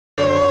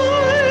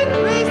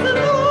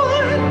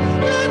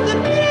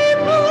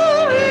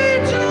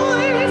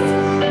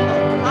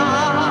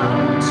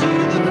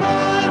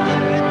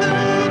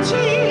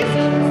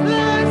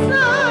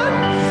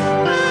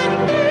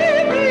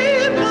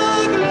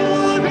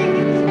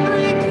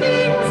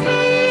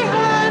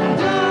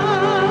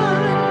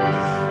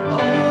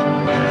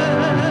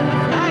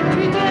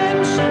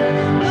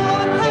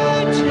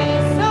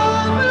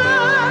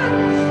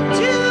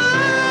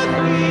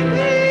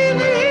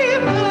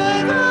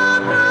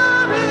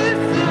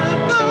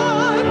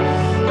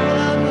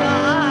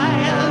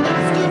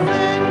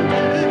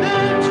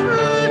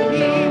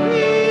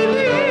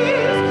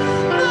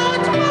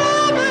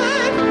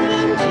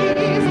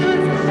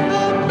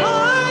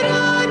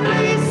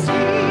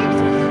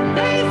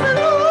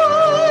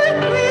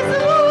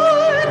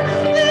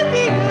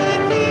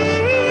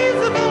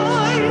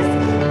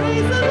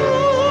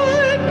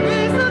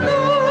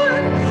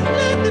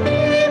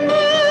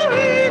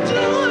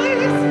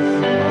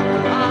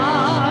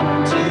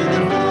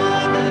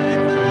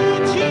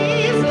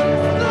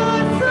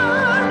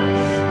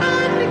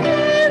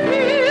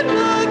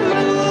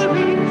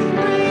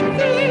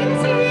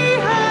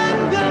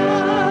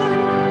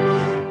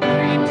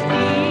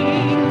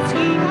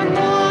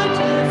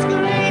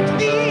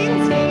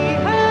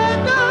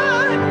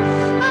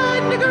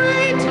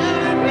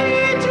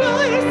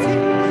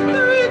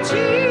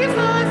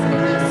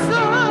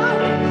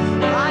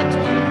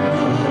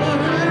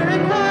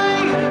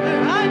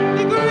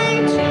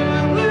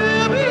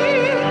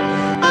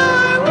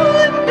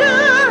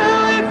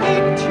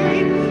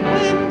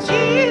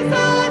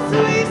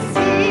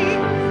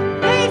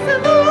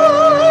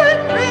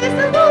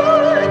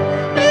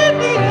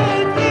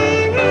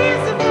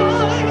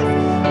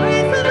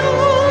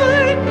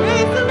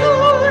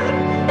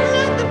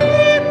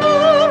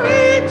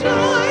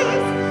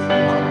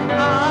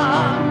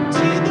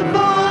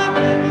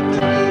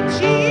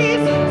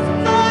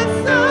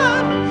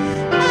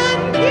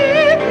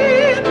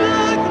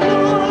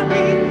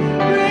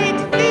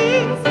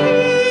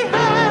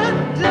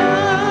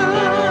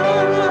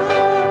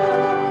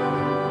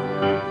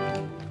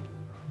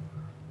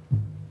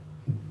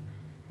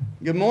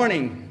Good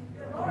morning.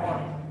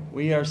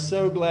 We are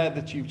so glad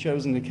that you've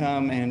chosen to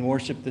come and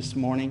worship this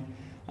morning.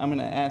 I'm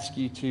going to ask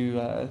you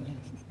to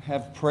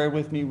have prayer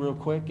with me real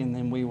quick, and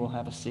then we will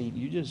have a seat.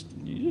 You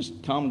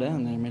just calm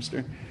down there,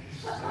 mister.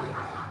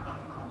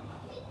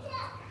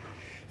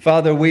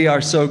 Father, we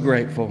are so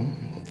grateful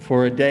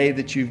for a day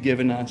that you've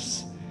given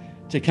us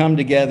to come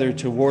together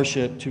to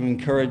worship, to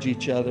encourage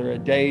each other, a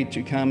day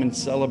to come and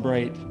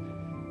celebrate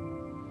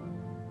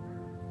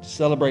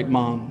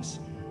moms.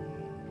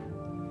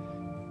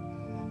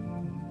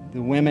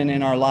 The women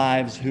in our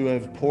lives who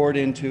have poured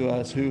into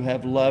us, who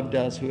have loved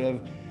us, who have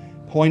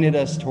pointed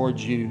us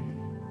towards you.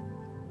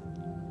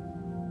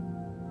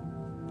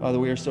 Father,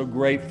 we are so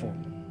grateful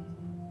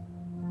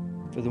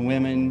for the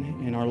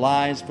women in our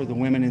lives, for the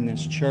women in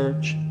this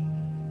church,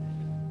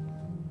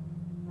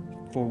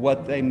 for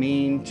what they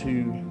mean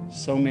to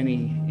so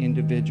many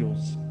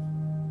individuals,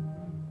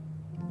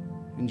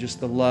 and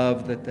just the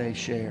love that they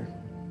share.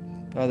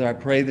 Father, I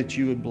pray that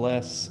you would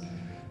bless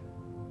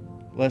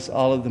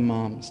all of the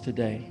moms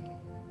today,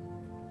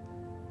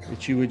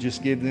 that you would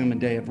just give them a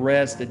day of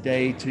rest, a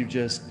day to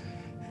just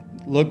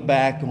look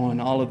back on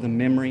all of the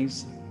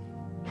memories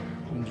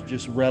and to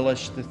just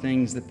relish the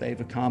things that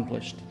they've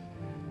accomplished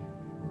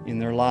in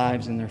their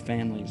lives and their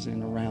families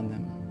and around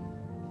them.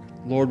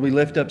 Lord, we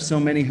lift up so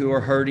many who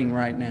are hurting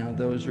right now,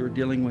 those who are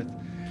dealing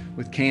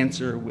with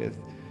cancer, with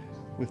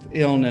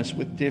illness,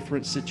 with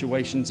different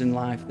situations in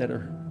life that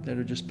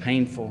are just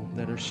painful,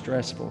 that are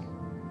stressful,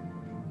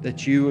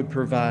 that you would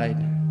provide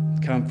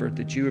comfort,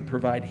 that you would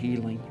provide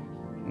healing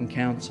and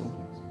counsel.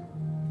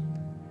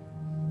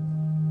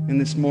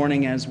 And this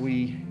morning, as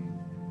we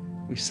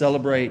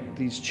celebrate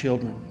these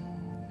children,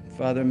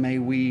 Father, may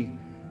we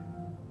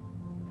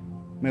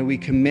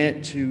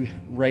commit to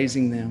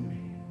raising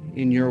them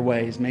in your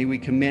ways. May we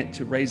commit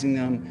to raising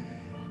them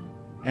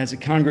as a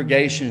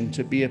congregation,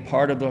 to be a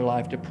part of their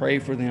life, to pray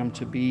for them,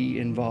 to be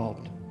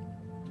involved.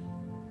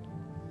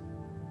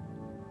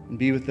 And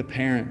be with the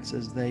parents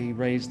as they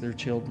raise their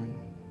children.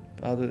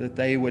 Father, that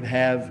they would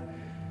have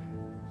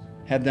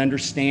the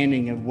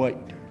understanding of what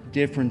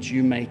difference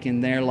you make in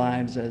their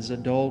lives as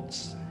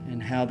adults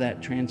and how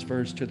that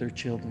transfers to their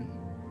children.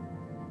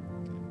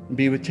 And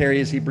be with Terry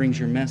as he brings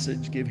your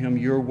message. Give him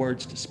your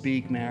words to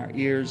speak. May our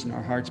ears and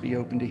our hearts be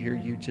open to hear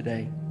you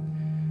today.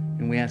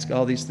 And we ask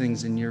all these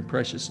things in your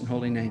precious and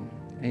holy name.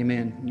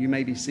 Amen. You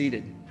may be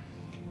seated.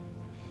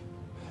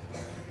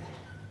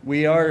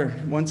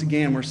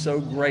 We're so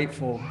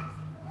grateful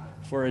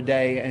for a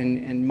day.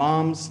 And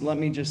moms, let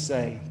me just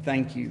say,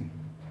 thank you.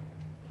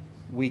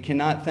 We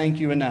cannot thank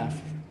you enough.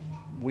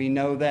 We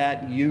know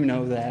that, you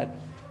know that.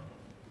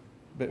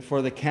 But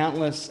for the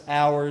countless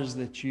hours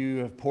that you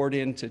have poured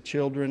into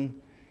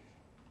children,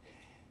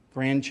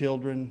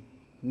 grandchildren,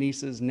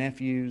 nieces,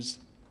 nephews,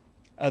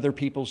 other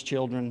people's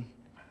children,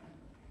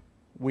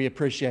 we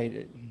appreciate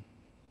it.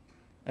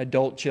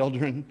 Adult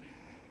children,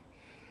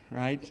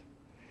 right?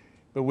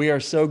 But we are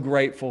so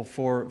grateful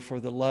for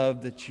the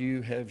love that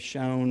you have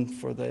shown,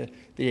 for the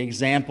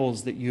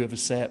examples that you have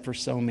set for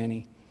so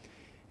many.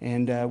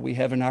 And we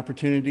have an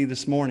opportunity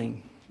this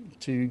morning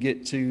to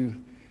get to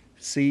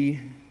see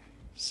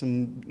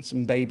some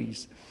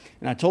babies.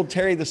 And I told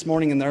Terry this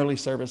morning in the early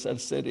service, I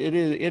said, it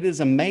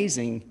is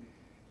amazing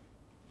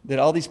that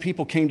all these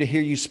people came to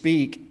hear you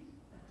speak,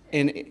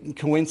 and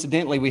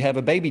coincidentally we have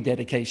a baby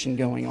dedication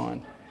going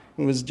on.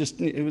 It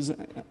was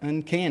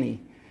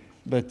uncanny.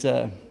 But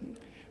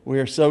we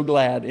are so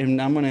glad,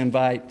 and I'm going to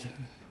invite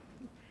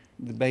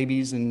the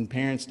babies and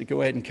parents to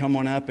go ahead and come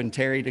on up, and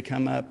Terry to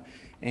come up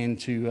and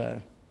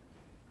to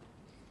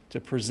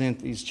present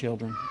these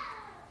children.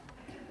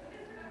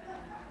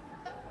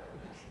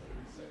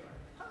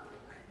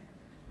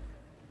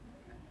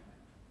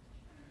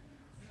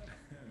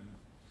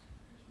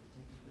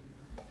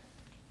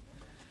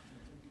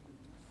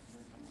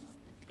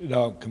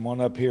 No, come on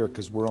up here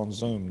because we're on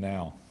Zoom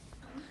now.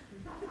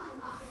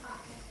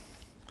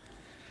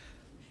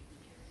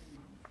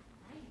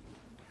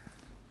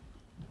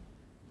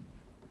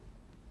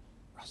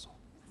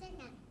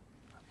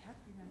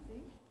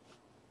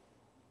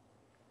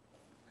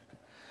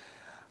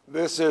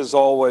 This is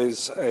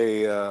always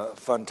a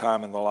fun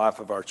time in the life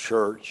of our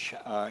church.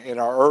 In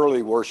our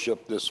early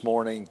worship this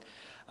morning,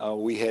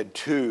 we had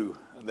two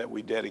that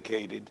we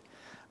dedicated.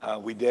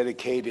 We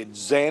dedicated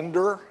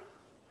Xander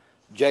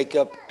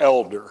Jacob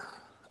Elder,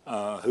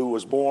 who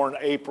was born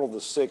April the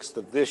 6th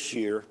of this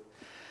year,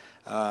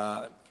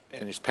 and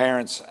his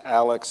parents,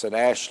 Alex and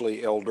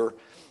Ashley Elder.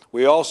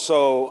 We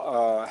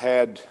also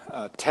had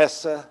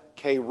Tessa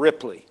K.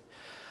 Ripley,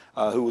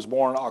 who was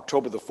born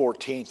October the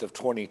 14th of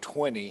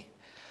 2020,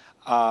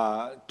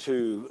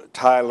 to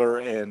Tyler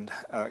and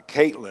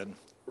Caitlin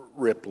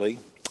Ripley.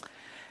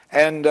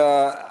 And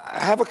I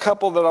have a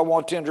couple that I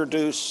want to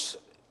introduce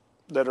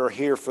that are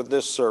here for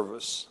this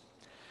service.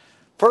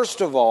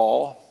 First of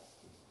all,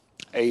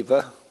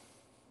 Ava.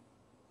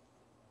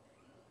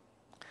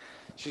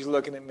 She's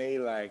looking at me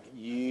like,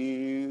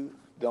 you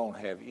don't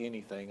have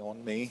anything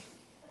on me.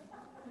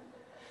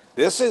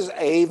 This is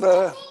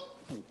Ava.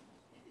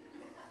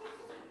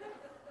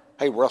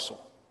 Hey,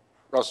 Russell.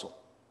 Russell,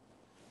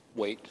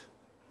 wait.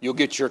 You'll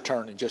get your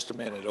turn in just a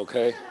minute,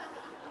 okay?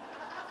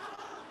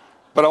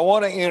 But I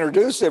want to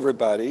introduce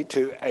everybody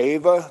to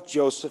Ava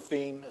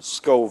Josephine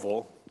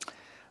Scoville,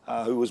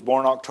 who was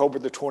born October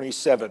the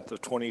 27th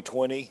of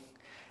 2020.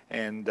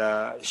 And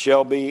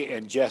Shelby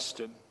and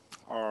Justin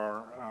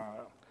are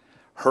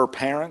her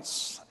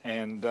parents.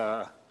 And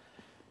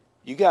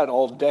you got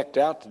all decked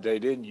out today,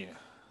 didn't you?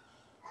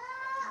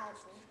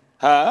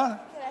 Huh?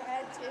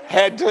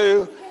 Had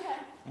to.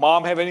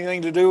 Mom have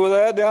anything to do with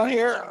that down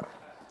here?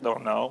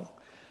 Don't know.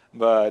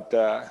 But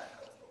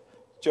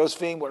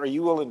Josephine, are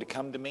you willing to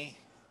come to me?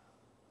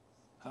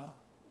 Huh?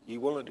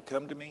 You willing to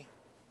come to me?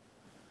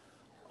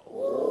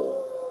 Oh.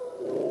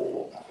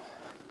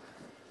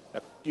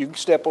 You can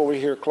step over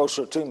here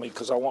closer to me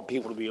because I want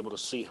people to be able to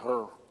see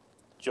her.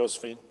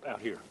 Josephine,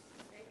 out here.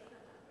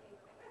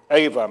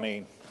 Ava, I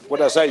mean. What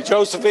did I say?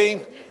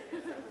 Josephine?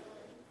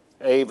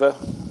 Ava.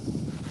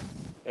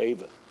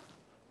 Ava.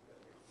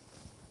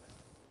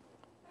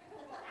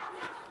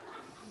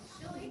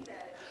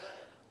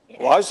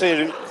 Well, I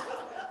said,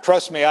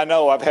 trust me, I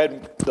know. I've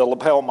had the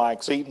lapel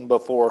mics eaten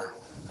before.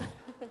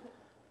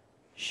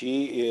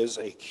 She is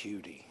a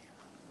cutie.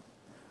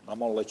 I'm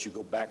going to let you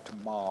go back to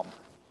Mom.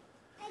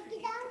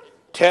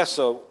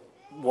 Tessa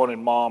wanted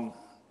Mom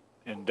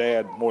and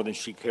Dad more than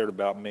she cared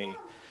about me.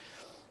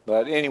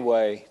 But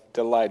anyway,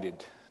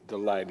 delighted.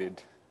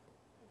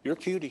 You're a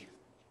cutie.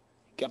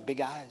 Got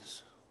big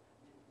eyes.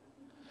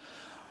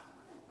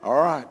 All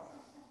right.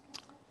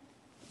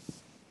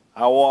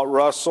 I want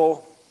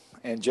Russell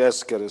and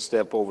Jessica to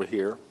step over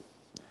here.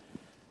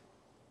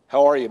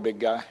 How are you, big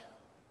guy?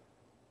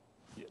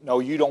 No,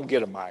 you don't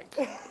get a mic.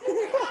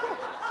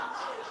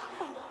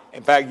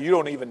 In fact, you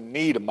don't even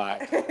need a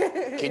mic.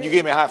 Can you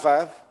give me a high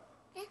five?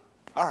 Yeah.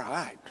 All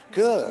right,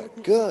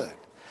 good.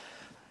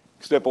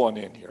 Step on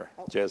in here,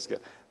 Jessica.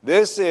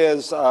 This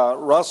is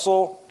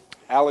Russell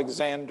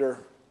Alexander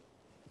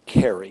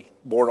Carey,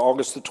 born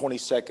August the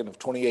 22nd of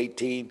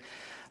 2018.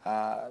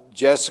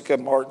 Jessica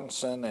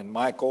Martinson and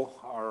Michael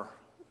are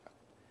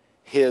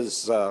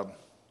his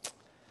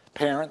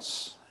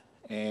parents,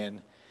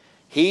 and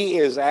he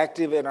is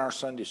active in our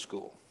Sunday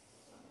school.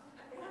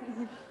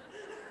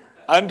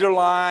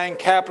 Underline,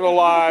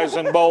 capitalize,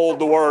 and bold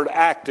the word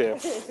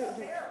active.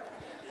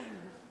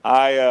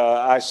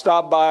 I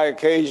stop by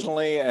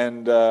occasionally,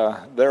 and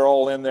they're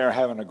all in there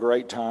having a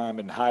great time,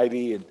 and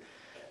Heidi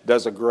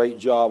does a great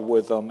job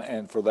with them,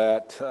 and for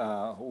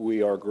that,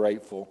 we are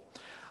grateful.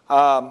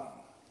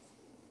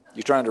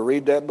 You trying to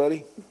read that,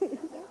 buddy?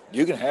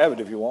 You can have it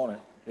if you want it.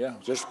 Yeah,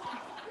 just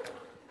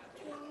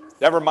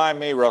never mind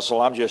me,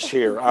 Russell. I'm just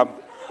here. I'm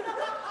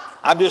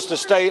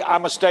just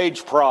I'm a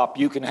stage prop.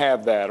 You can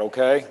have that,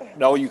 okay?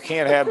 No, you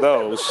can't have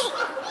those.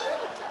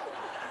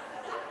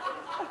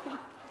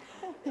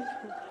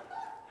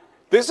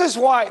 This is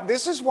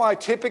why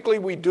typically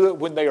we do it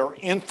when they are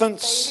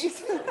infants.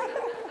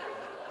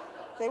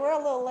 They were a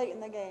little late in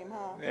the game,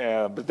 huh?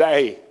 Yeah, but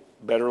hey,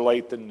 better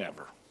late than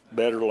never.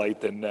 Better late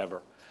than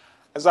never.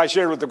 As I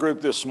shared with the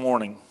group this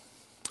morning,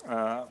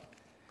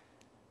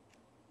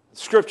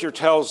 Scripture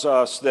tells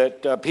us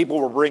that people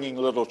were bringing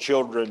little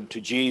children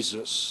to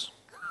Jesus,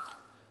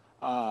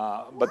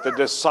 but the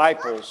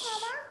disciples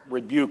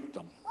rebuked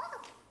them.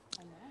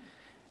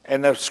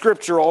 And the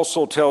Scripture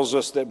also tells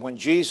us that when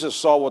Jesus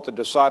saw what the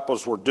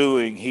disciples were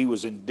doing, he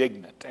was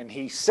indignant. And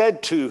he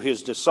said to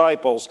his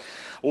disciples,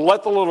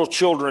 "Let the little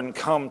children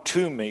come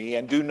to me,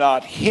 and do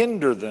not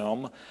hinder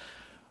them,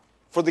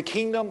 for the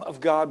kingdom of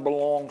God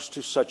belongs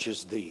to such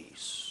as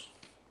these."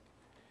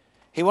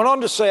 He went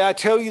on to say, "I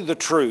tell you the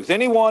truth,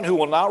 anyone who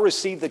will not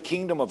receive the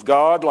kingdom of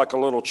God like a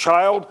little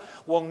child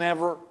will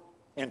never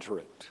enter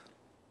it."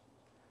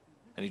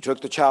 And he took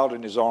the child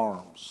in his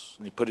arms,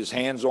 and he put his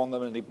hands on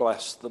them, and he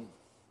blessed them.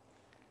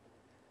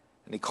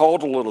 And he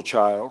called a little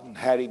child and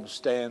had him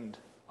stand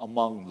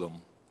among them.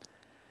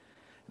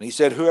 And he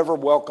said, "Whoever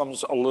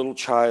welcomes a little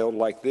child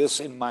like this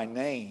in my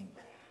name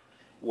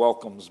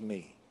welcomes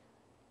me."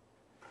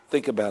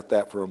 Think about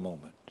that for a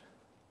moment.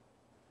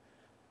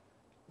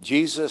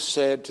 Jesus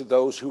said to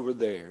those who were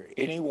there,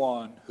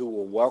 anyone who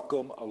will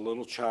welcome a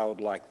little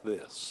child like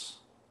this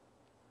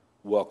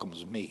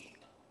welcomes me.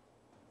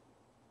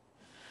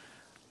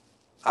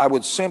 I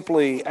would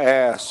simply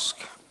ask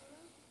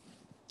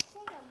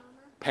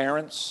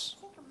parents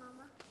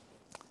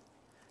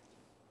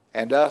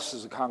and us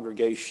as a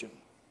congregation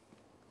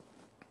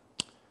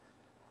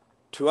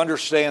to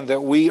understand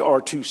that we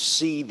are to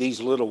see these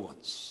little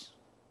ones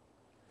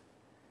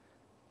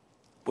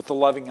with the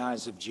loving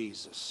eyes of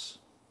Jesus.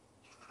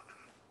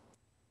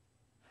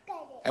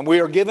 And we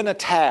are given a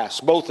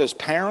task, both as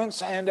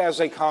parents and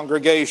as a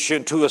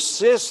congregation, to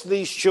assist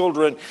these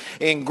children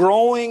in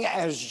growing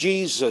as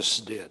Jesus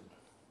did,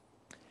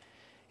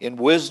 in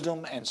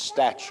wisdom and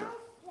stature,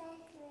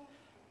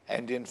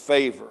 and in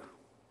favor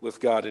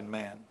with God and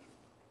man.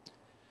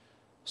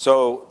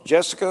 So,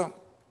 Jessica,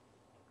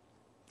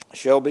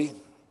 Shelby,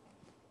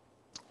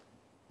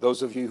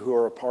 those of you who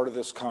are a part of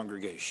this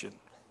congregation,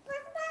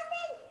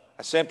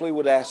 I simply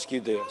would ask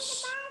you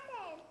this.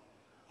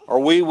 Are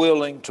we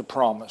willing to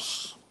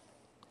promise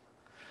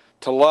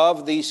to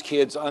love these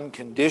kids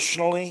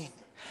unconditionally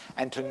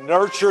and to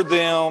nurture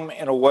them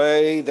in a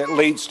way that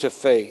leads to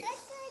faith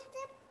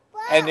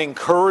and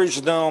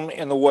encourage them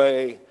in the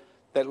way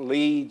that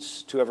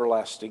leads to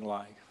everlasting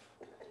life?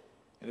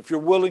 And if you're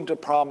willing to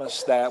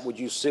promise that, would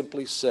you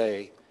simply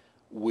say,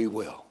 we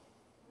will?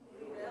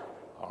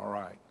 All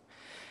right.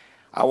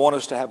 I want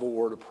us to have a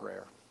word of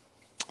prayer.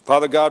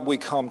 Father God, we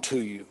come to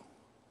you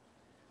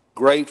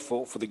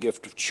grateful for the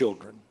gift of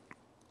children.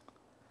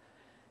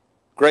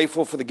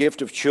 Grateful for the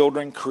gift of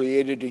children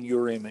created in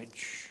your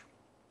image.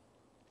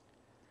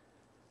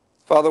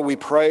 Father, we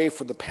pray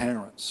for the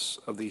parents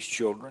of these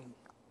children.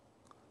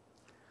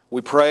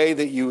 We pray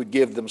that you would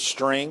give them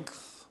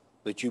strength,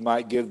 that you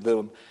might give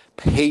them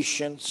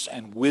patience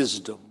and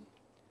wisdom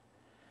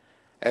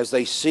as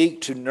they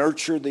seek to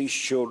nurture these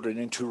children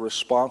into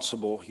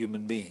responsible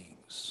human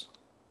beings.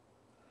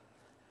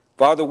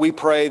 Father, we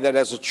pray that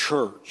as a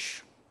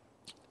church,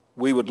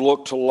 we would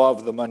look to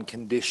love them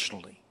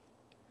unconditionally,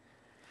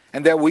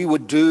 and that we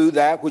would do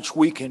that which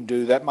we can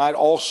do that might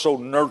also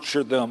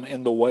nurture them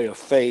in the way of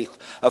faith,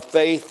 a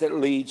faith that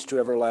leads to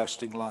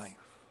everlasting life.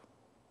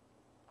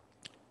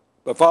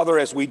 But Father,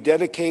 as we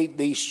dedicate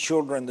these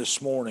children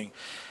this morning,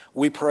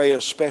 we pray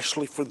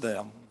especially for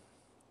them.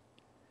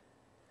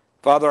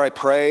 Father, I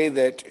pray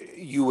that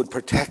you would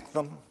protect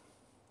them,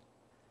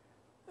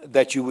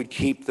 that you would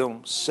keep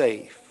them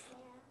safe.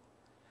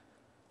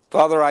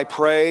 Father, I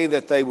pray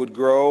that they would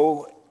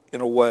grow in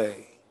a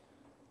way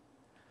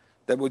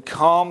that would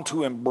come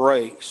to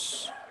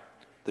embrace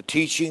the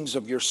teachings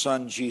of your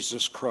Son,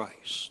 Jesus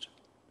Christ.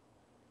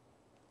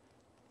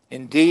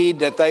 Indeed,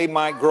 that they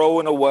might grow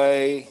in a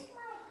way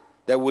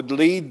that would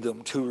lead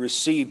them to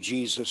receive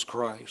Jesus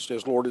Christ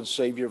as Lord and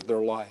Savior of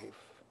their life,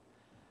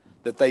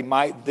 that they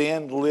might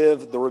then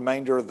live the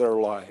remainder of their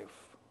life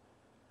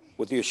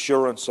with the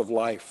assurance of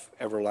life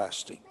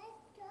everlasting.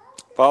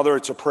 Father,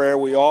 it's a prayer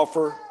we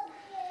offer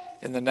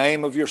in the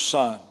name of your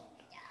Son.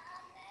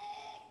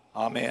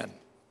 Amen.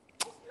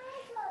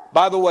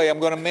 By the way, I'm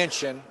going to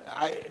mention,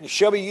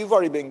 Shelby, you've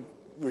already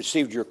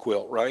received your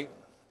quilt, right?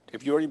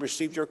 Have you already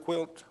received your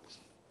quilt?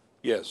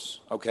 Yes,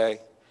 okay.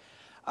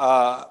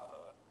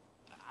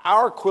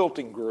 Our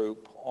quilting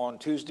group on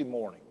Tuesday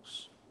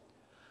mornings,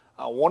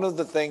 one of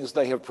the things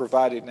they have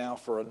provided now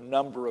for a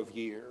number of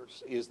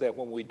years is that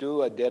when we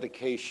do a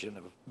dedication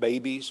of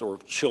babies or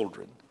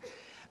children,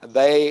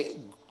 they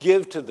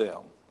give to them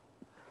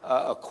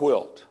a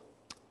quilt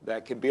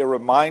that can be a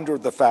reminder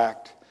of the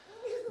fact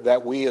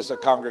that we as a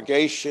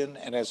congregation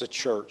and as a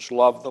church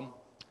love them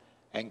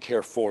and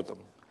care for them.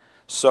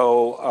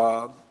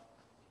 So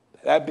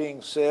that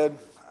being said,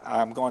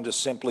 I'm going to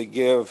simply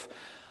give,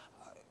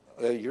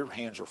 your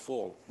hands are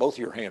full. Both of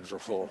your hands are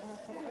full.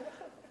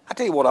 I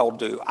tell you what I'll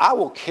do. I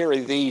will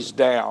carry these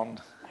down,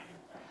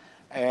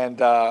 and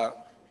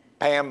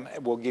Pam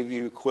will give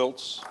you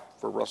quilts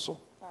for Russell,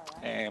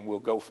 and we'll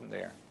go from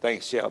there.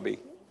 Thanks, Shelby.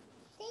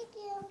 Thank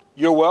you.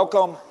 You're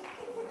welcome.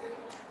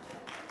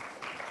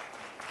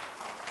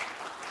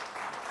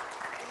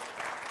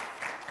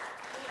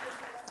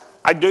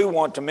 I do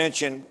want to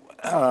mention,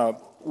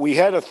 we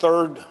had a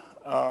third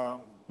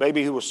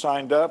baby who was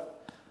signed up.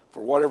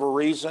 For whatever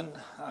reason,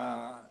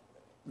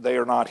 they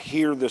are not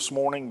here this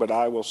morning, but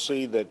I will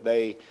see that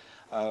they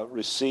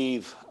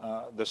receive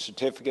the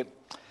certificate.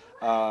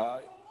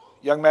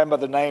 Young man by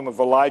the name of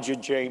Elijah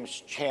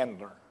James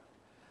Chandler.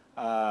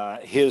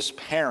 His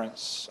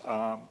parents,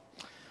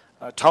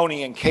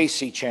 Tony and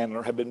Casey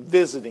Chandler, have been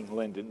visiting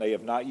Linden. They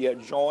have not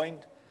yet joined,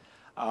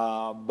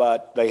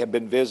 but they have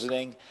been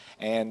visiting.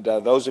 And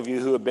those of you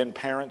who have been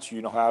parents,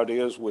 you know how it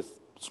is with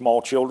small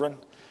children.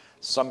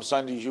 Some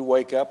Sundays you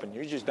wake up and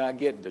you're just not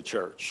getting to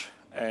church.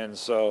 And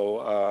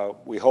so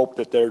we hope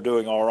that they're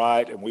doing all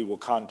right, and we will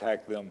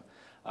contact them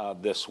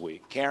this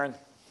week. Karen?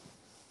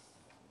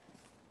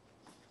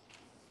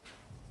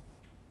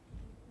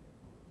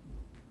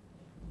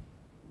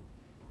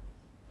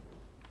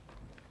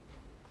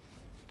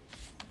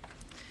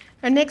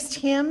 Our next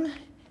hymn,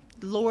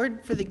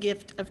 Lord, for the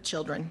Gift of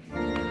Children.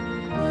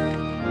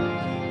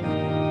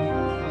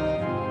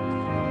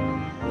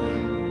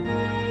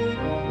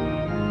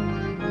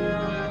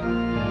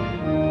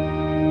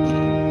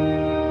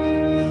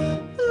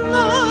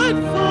 Lord,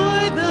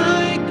 for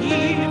the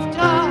gift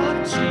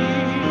of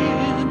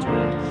children,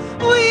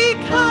 we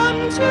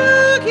come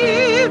to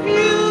give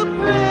you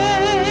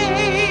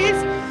praise.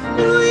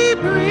 We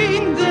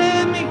bring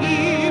them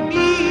here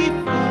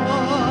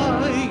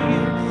before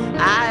you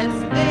as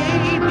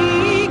they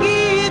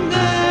begin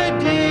their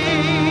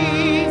day.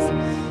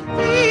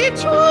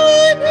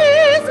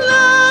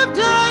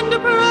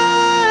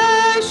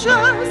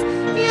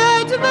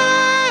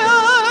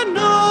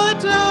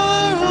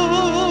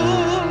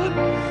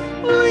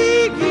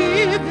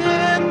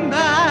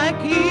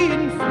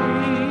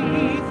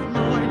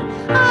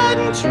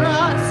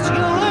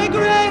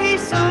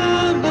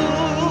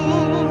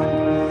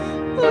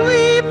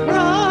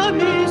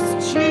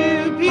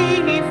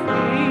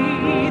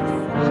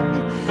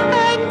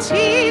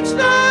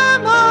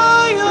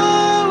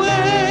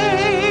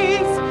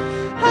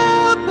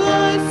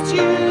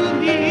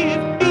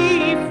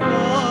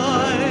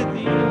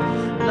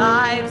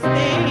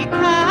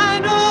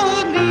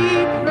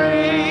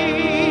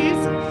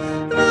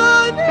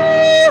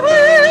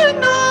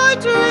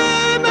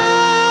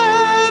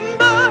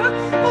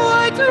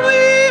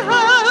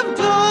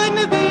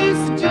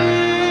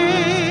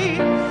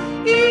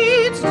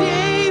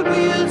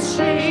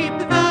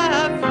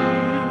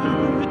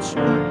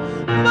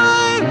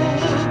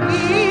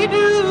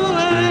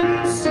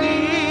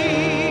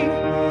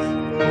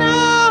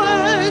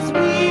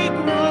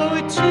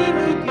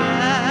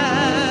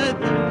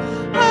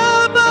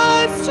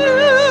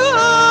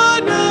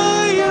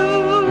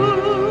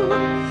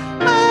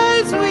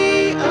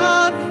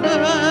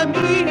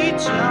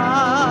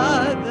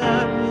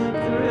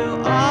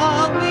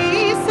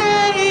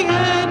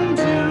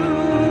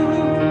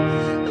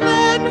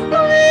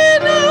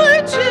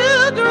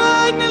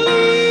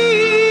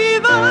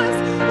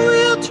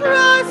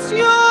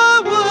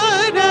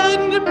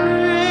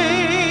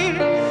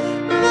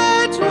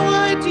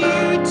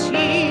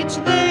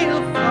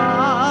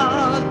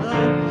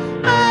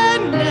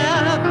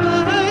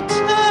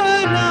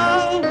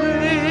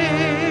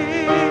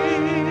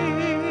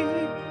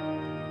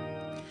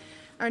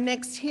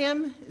 next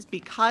hymn is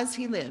Because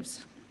He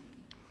Lives.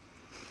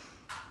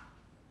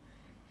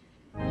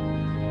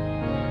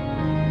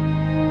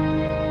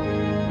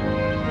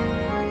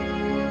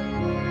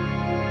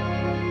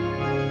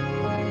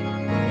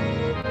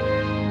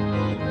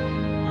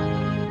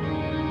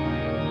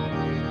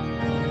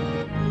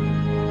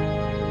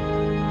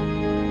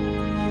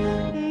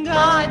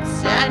 God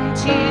sent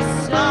His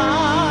Son,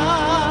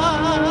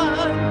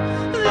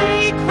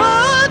 they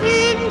called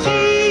Him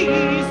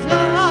Jesus.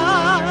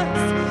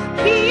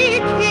 He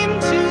came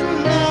to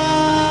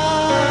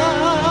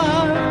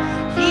love,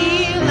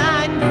 heal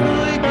and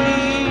forgive.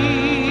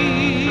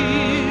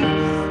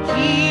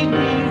 He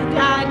lived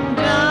and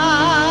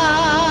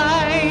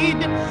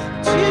died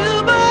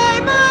to buy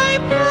my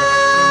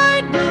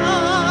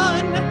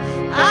pardon.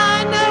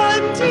 An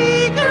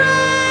empty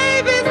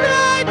grave is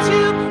there to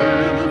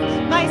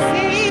prove my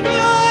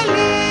Savior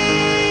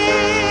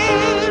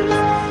lives.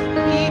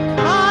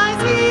 Because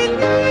He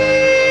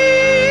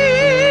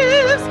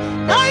lives,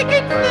 I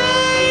can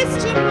face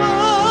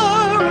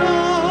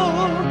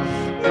tomorrow.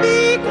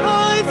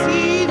 Because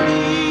He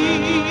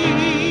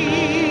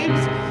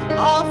lives,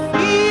 all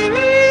fear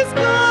is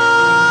gone.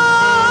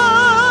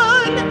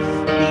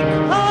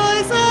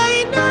 Because I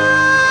know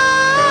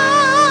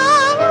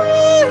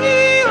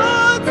He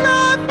holds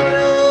the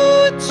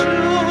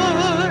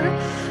future,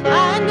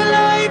 and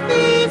life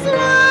is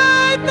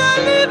worth the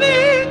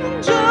living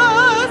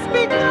just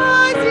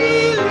because He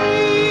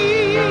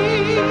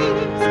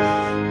lives.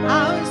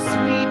 How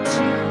sweet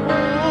to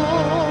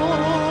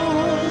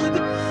hold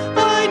a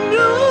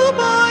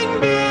newborn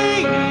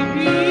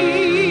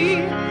baby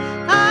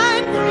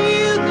and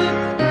feel the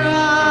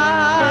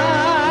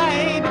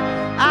pride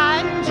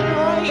and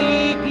joy He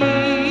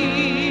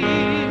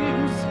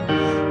gives.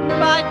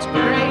 But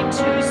great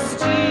to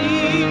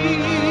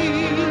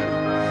steal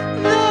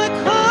the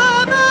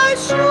calm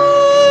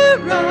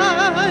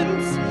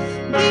assurance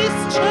this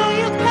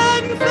child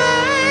can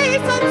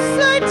face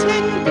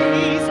uncertain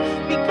days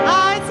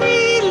because He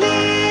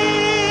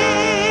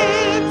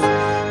lives.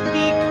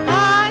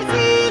 Because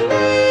He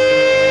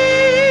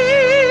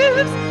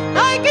lives, I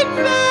can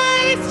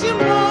face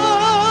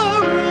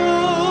tomorrow.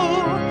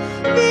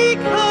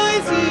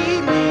 Because He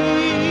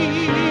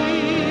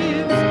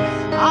lives,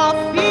 all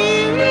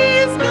fear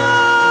is gone.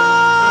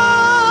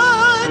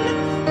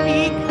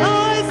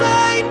 Because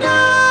I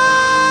know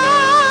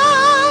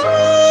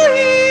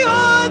He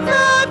holds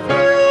the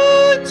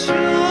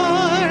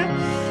future,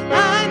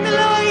 and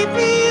life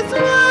is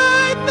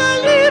worth the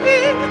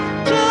living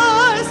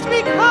just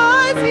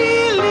because He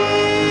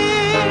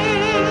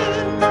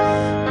lives.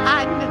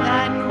 And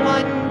then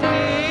one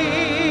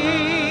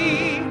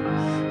day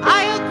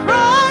I'll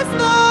cross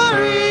the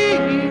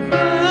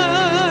river,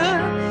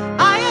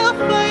 I'll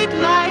fight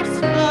life's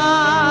fight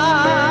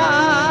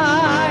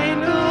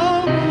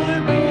over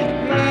with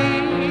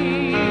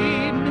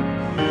pain.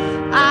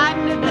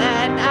 And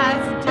then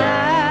as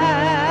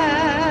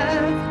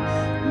death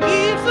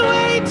gives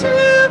way to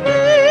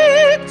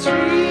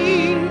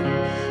victory,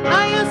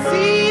 I'll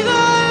see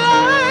the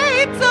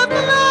lights of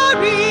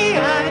glory,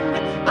 and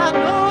I'll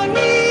know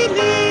He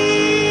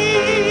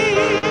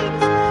lives.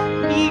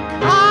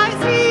 Because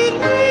He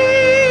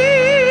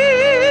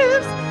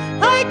lives,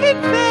 I can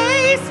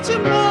face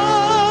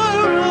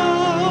tomorrow.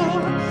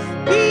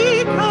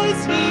 Because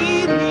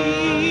He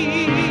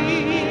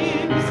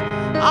lives,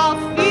 all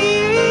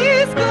fear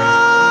is gone.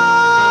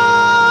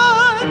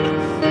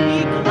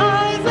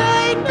 Because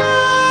I know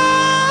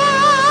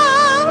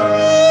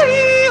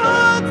He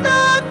holds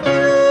the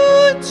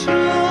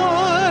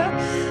future,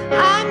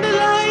 and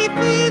life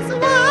is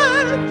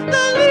worth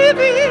the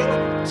living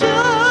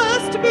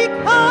just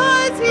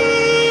because He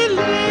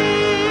lives.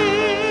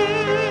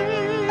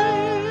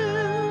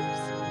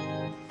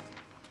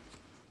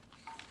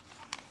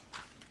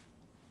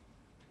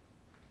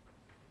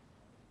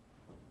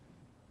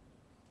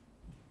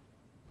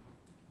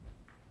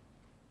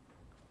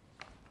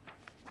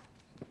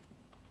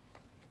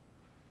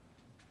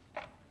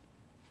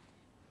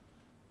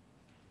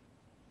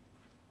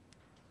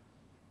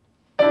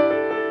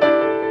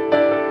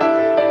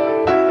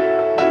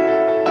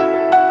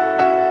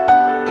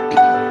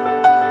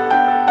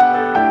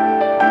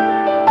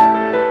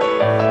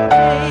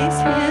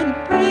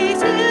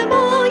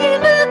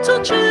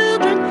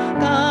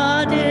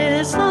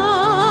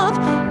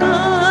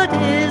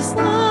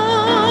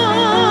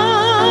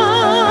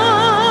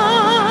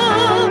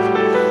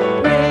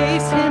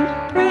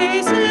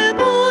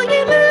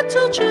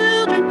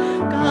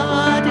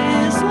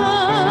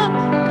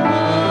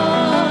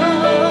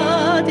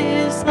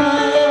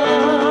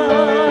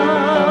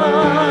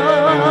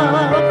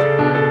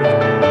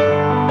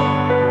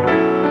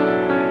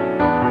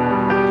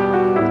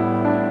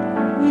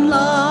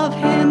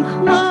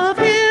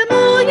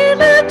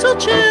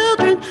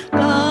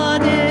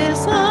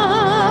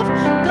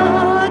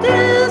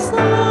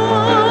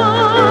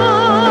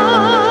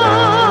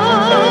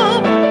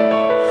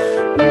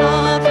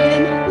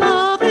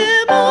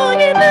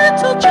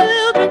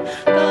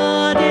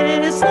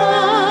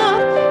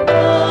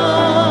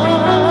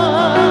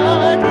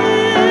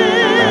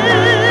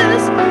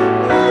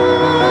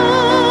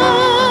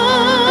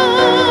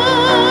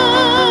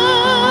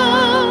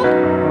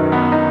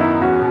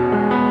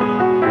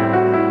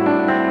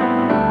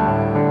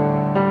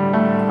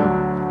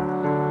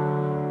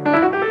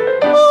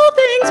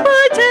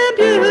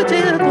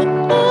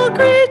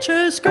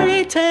 creatures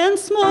great and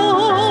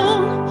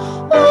small,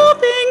 all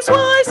things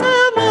wise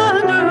and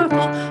wonderful,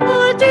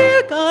 our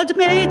dear God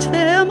made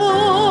them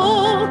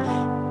all.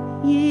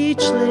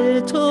 Each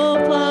little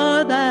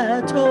flower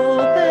that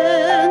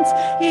opens,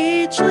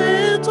 each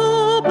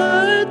little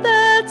bird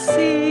that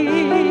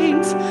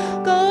sings,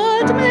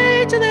 God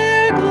made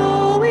their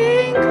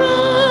glowing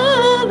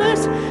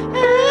colors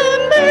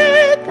and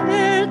made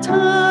their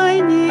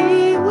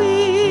tiny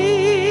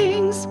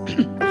wings.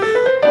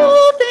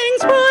 All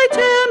things bright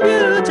and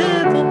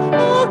beautiful,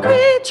 all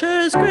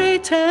creatures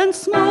great and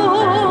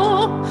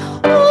small,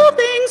 all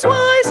things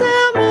wise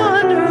and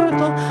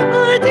wonderful,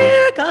 our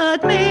dear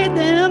God made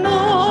them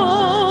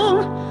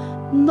all.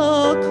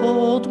 The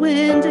cold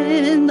wind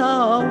in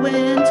the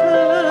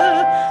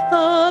winter,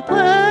 the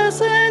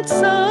pleasant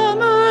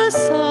summer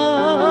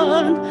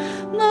sun,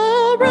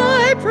 the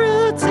ripe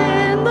fruits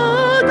in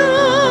the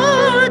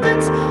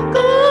gardens,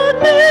 God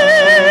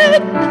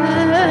made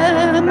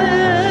them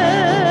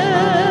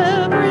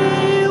everyone.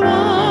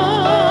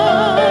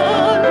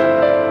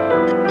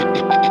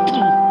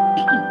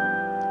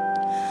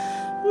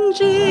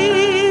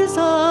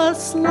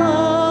 Jesus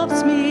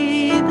loves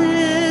me,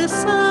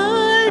 this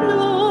I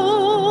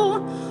know,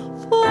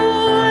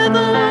 for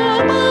the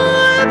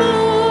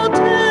Bible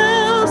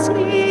tells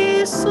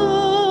me so.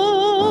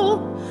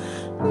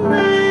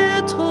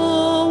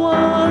 Little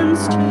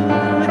ones to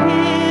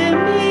him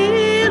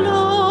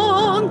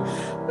belong,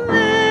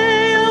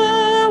 they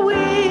are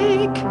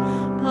weak,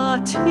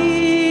 but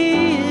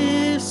he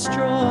is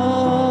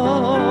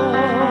strong.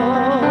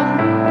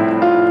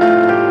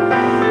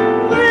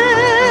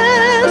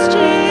 Yes,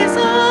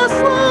 Jesus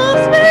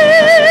loves me.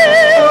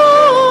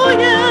 Oh,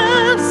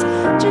 yes,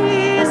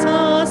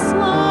 Jesus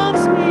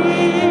loves me.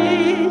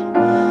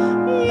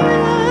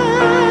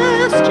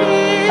 Yes,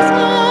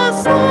 Jesus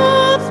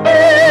loves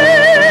me.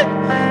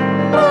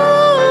 The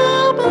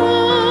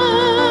Bible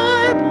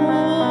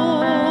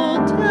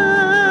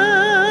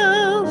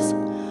tells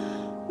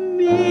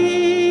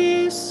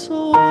me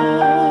so.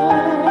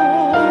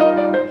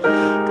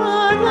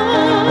 God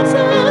loves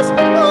us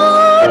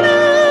one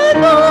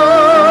and all.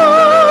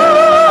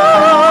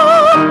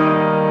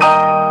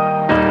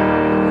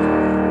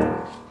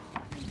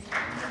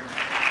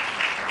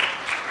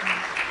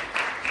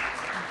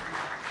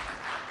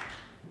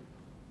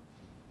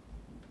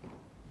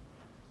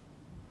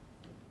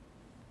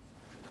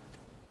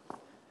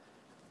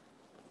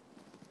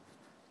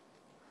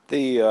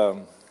 The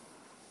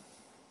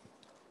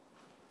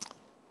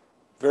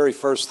very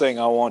first thing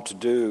I want to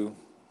do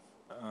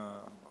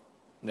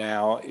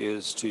now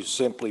is to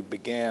simply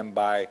begin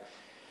by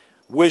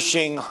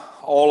wishing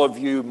all of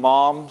you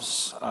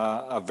moms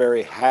a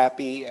very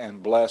happy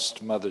and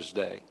blessed Mother's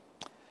Day.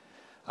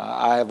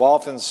 I have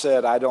often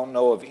said I don't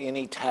know of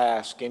any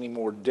task any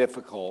more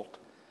difficult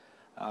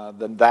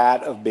than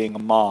that of being a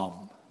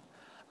mom.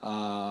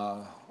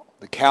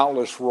 The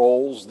countless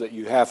roles that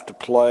you have to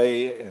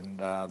play and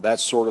that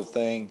sort of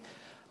thing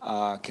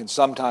can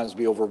sometimes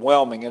be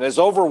overwhelming. And as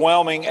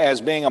overwhelming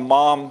as being a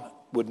mom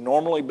would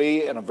normally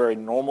be in a very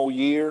normal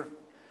year,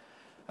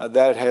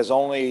 that has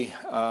only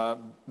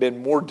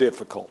been more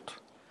difficult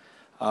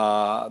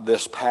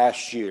this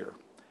past year,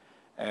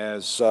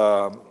 as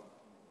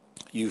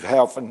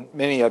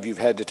many of you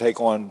have had to take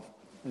on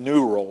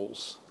new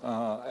roles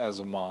as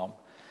a mom,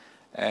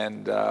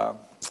 and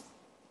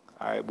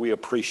we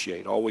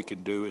appreciate. All we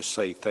can do is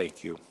say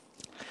thank you.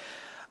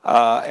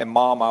 And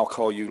Mom, I'll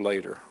call you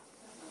later.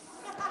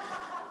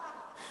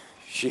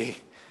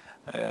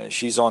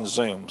 She's on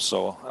Zoom,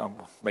 so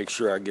I'll make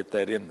sure I get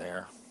that in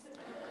there.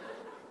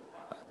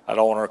 I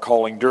don't want her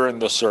calling during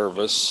the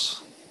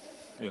service,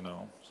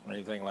 or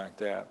anything like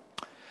that.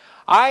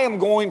 I am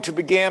going to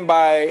begin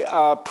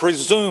by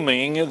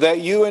presuming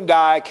that you and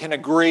I can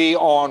agree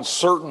on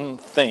certain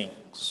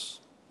things.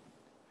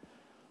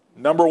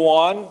 Number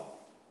one,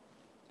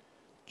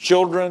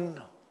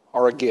 children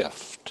are a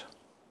gift.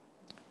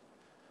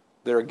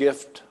 They're a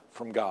gift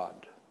from God.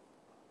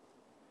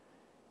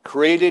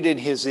 Created in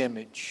His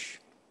image.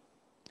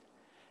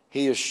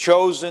 He has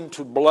chosen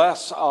to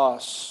bless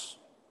us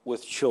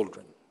with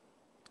children.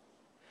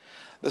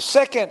 The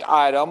second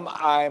item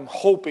I'm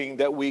hoping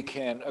that we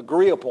can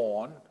agree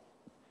upon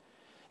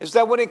is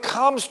that when it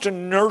comes to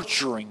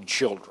nurturing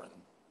children,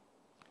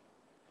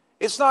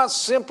 it's not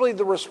simply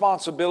the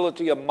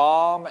responsibility of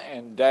mom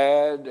and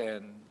dad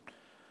and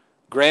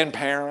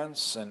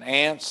grandparents and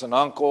aunts and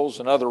uncles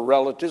and other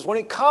relatives. When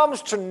it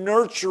comes to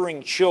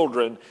nurturing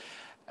children,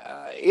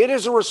 it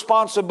is a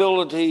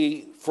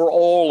responsibility for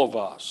all of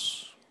us.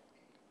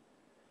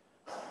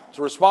 It's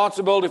a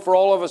responsibility for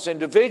all of us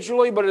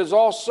individually, but it is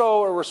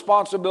also a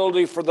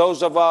responsibility for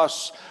those of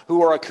us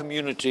who are a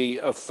community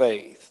of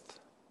faith.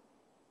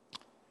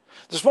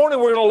 This morning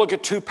we're going to look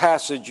at two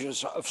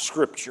passages of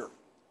Scripture.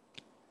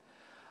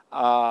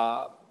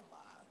 And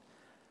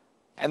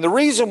the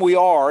reason we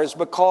are is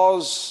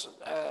because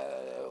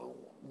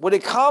when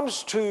it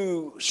comes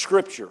to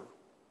Scripture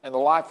and the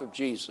life of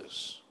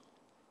Jesus,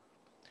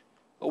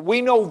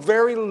 we know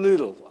very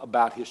little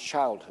about His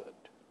childhood.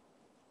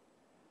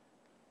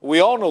 We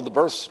all know the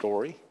birth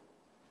story.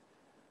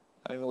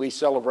 I mean, we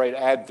celebrate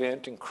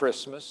Advent and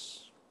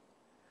Christmas.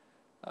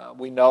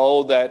 We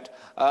know that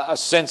a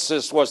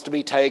census was to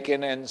be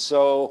taken, and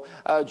so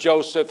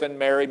Joseph and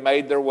Mary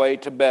made their way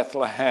to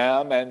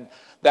Bethlehem, and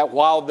that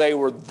while they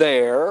were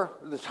there,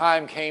 the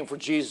time came for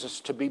Jesus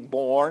to be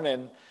born,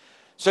 and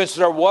since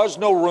there was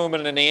no room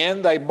in an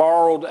inn, they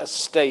borrowed a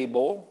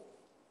stable.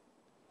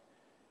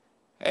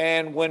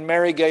 And when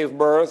Mary gave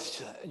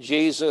birth,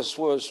 Jesus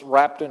was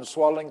wrapped in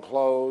swaddling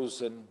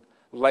clothes and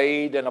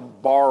laid in a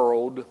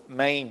borrowed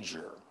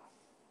manger.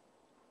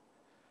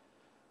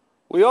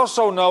 We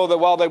also know that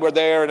while they were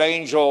there, an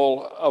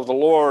angel of the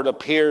Lord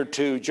appeared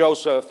to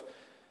Joseph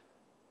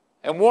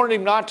and warned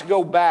him not to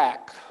go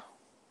back.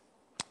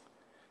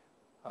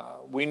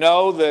 We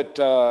know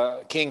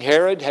that King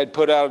Herod had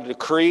put out a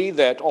decree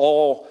that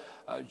all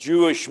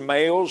Jewish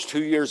males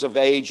 2 years of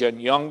age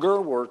and younger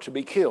were to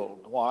be killed.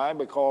 Why?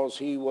 Because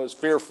he was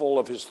fearful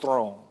of his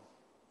throne.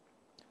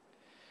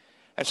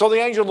 And so the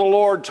angel of the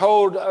Lord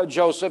told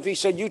Joseph, he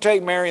said, you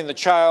take Mary and the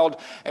child,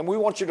 and we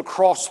want you to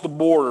cross the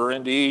border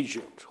into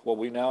Egypt, what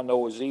we now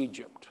know as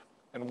Egypt,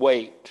 and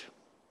wait.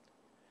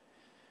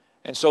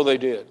 And so they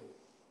did.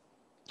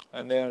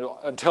 And then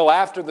until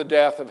after the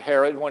death of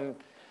Herod, when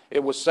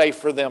it was safe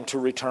for them to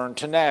return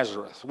to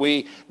Nazareth.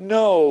 We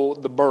know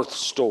the birth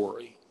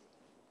story.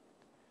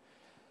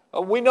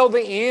 We know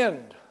the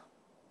end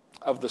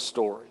of the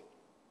story.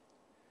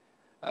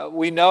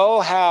 We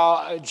know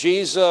how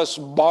Jesus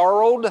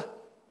borrowed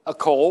a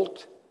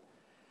colt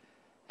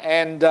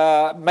and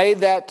made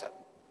that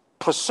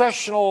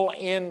processional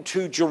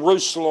into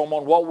Jerusalem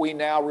on what we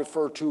now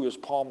refer to as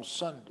Palm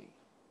Sunday.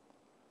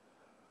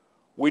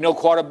 We know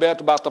quite a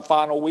bit about the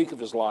final week of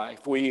his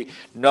life. We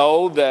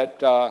know that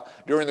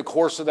during the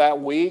course of that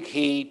week,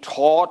 he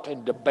taught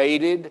and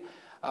debated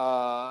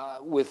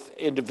with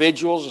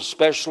individuals,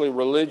 especially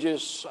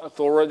religious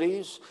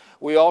authorities.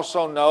 We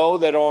also know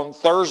that on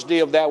Thursday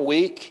of that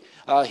week,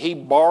 he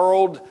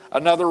borrowed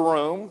another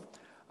room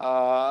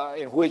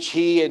in which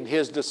he and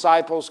his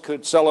disciples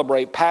could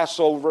celebrate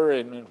Passover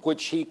and in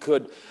which he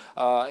could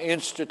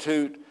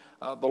institute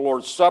the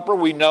Lord's Supper.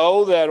 We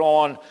know that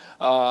on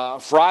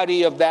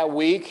Friday of that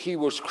week, he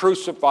was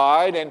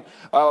crucified, and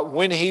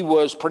when he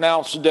was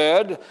pronounced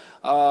dead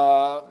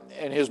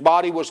and his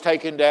body was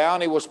taken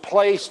down, he was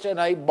placed in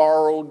a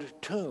borrowed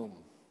tomb.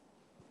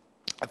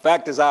 In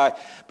fact, as I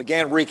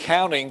began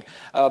recounting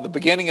the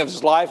beginning of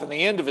his life and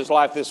the end of his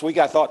life this week,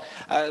 I thought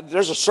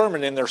there's a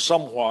sermon in there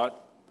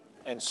somewhat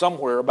and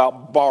somewhere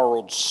about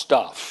borrowed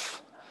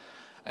stuff.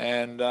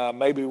 And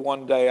maybe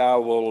one day I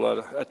will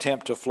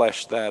attempt to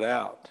flesh that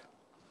out.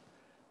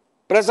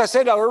 But as I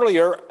said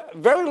earlier,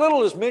 very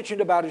little is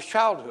mentioned about his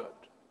childhood.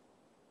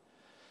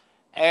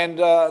 And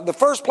the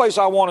first place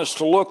I want us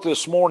to look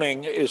this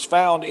morning is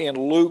found in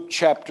Luke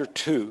chapter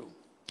 2.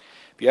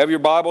 If you have your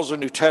Bibles or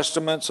New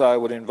Testaments, I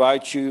would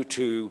invite you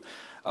to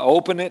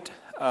open it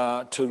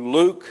to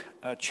Luke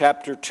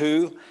chapter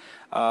 2.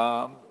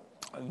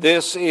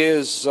 This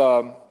is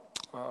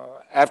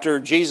after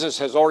Jesus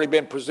has already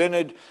been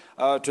presented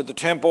to the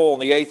temple on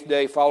the 8th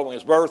day following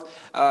his birth.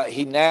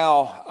 He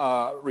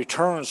now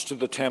returns to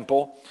the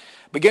temple.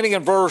 Beginning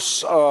in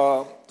verse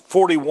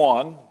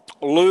 41,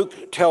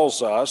 Luke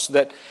tells us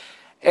that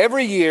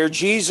every year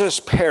Jesus'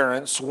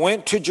 parents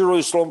went to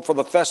Jerusalem for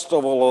the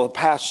festival of the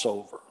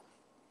Passover.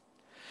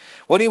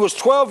 When he was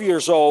 12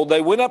 years old,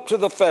 they went up to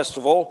the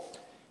festival.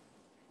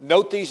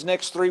 Note these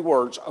next three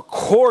words: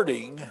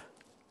 according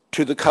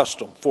to the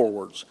custom. 4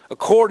 words.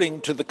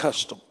 According to the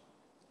custom.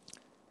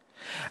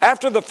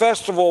 After the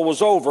festival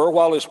was over,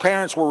 while his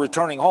parents were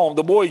returning home,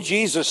 the boy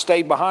Jesus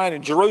stayed behind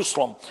in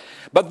Jerusalem,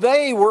 but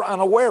they were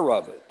unaware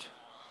of it.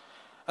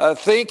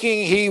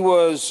 Thinking he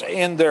was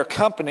in their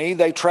company,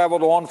 they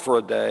traveled on for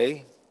a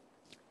day.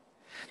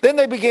 Then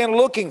they began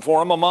looking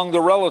for him among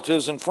the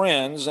relatives and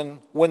friends, and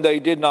when they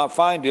did not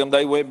find him,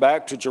 they went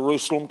back to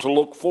Jerusalem to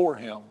look for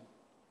him.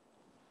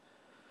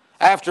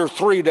 After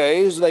 3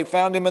 days, they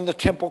found him in the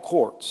temple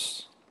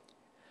courts,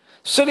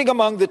 sitting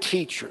among the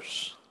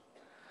teachers,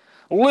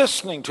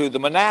 listening to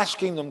them and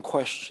asking them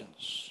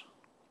questions.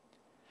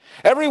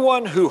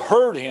 Everyone who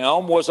heard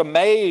him was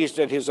amazed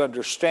at his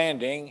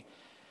understanding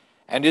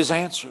and his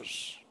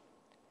answers.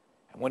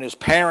 And when his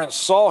parents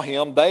saw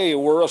him, they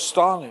were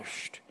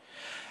astonished.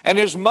 And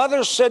his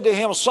mother said to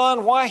him,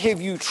 "Son, why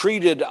have you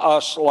treated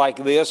us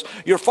like this?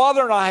 Your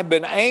father and I have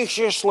been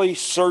anxiously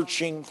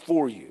searching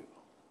for you."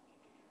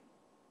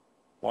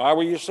 "Why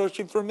were you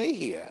searching for me?"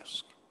 he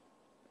asked.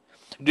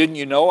 "Didn't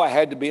you know I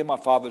had to be in my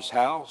father's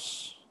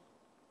house?"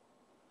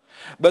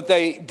 But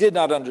they did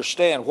not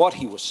understand what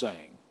he was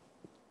saying.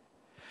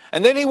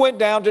 And then he went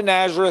down to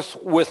Nazareth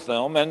with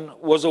them and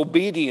was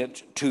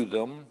obedient to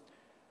them.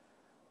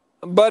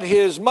 But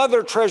his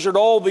mother treasured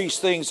all these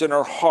things in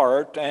her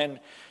heart, and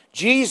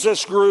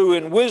Jesus grew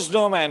in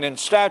wisdom and in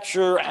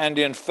stature and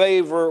in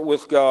favor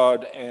with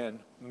God and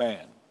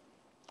man.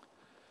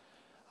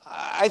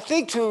 I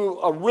think to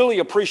really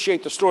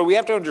appreciate the story, we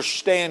have to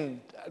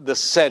understand the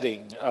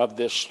setting of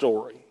this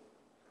story.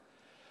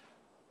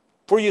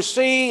 For you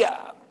see,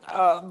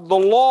 the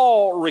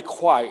law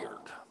required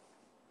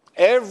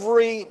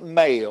every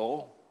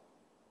male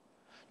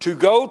to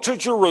go to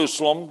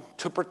Jerusalem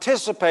to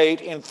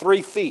participate in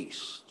 3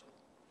 feasts: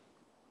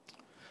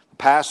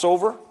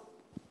 Passover,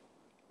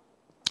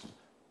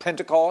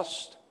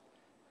 Pentecost,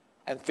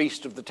 and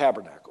Feast of the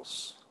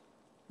Tabernacles.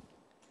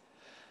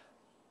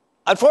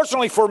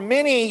 Unfortunately, for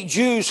many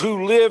Jews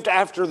who lived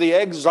after the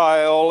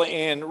exile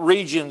in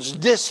regions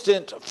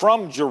distant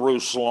from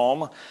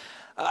Jerusalem,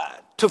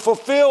 to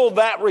fulfill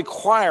that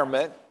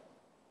requirement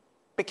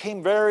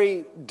became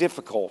very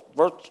difficult,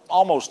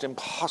 almost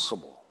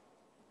impossible.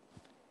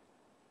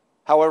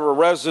 However,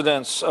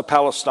 residents of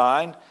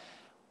Palestine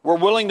were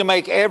willing to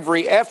make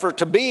every effort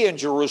to be in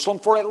Jerusalem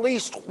for at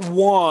least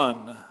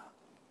one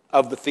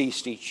of the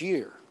feasts each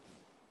year.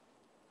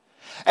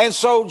 And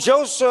so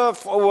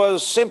Joseph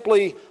was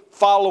simply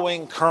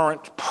following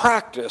current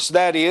practice.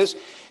 That is,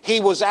 he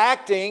was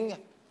acting,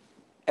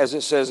 as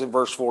it says in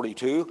verse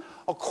 42,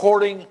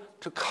 according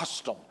to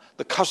custom,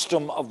 the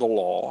custom of the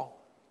law,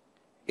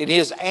 in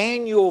his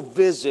annual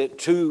visit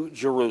to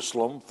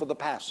Jerusalem for the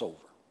Passover.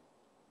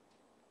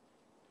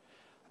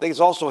 I think it's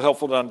also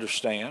helpful to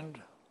understand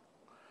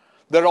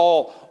that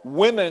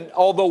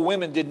although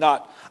women did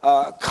not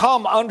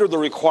come under the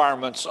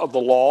requirements of the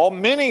law,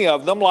 many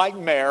of them, like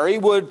Mary,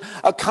 would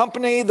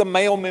accompany the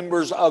male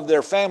members of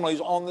their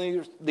families on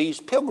these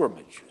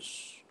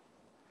pilgrimages.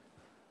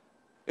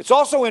 It's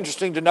also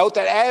interesting to note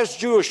that as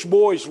Jewish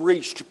boys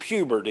reached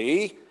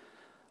puberty,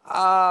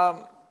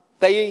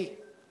 they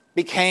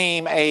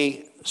became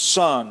a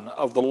son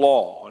of the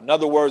law. In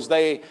other words,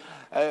 they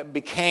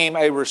became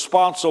a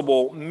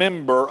responsible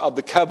member of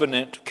the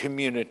covenant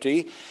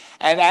community,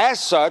 and as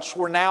such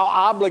were now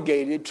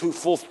obligated to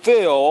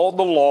fulfill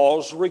the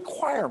law's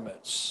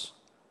requirements.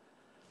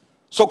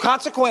 So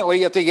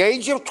consequently, at the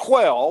age of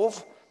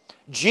 12,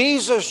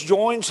 Jesus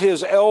joins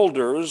his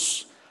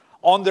elders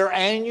on their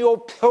annual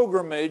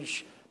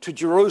pilgrimage to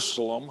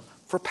Jerusalem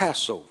for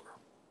Passover.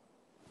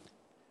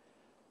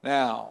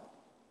 Now,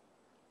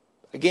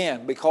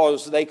 again,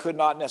 because they could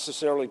not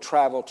necessarily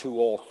travel to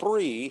all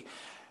 3,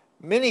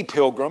 many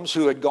pilgrims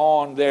who had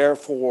gone there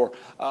for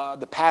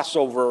the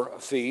Passover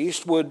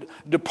feast would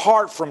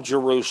depart from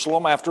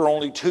Jerusalem after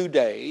only 2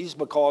 days,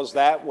 because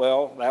that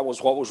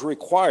was what was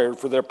required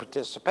for their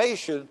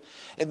participation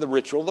in the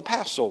ritual of the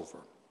Passover.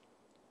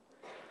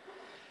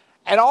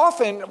 And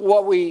often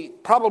what we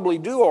probably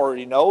do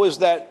already know is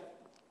that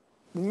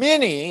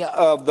many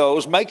of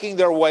those making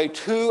their way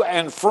to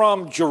and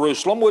from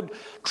Jerusalem would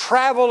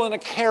travel in a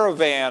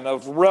caravan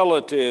of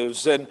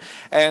relatives and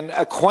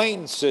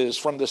acquaintances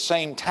from the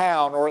same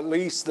town, or at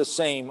least the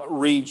same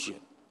region,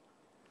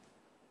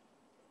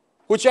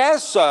 which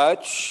as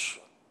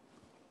such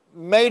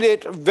made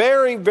it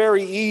very,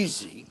 very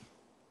easy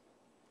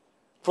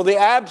for the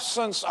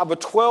absence of a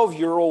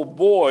 12-year-old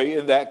boy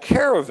in that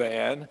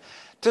caravan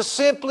to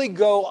simply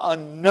go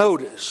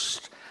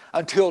unnoticed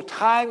until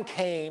time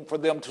came for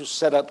them to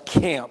set up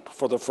camp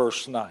for the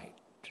first night.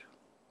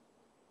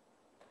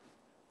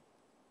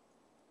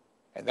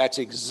 And that's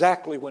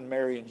exactly when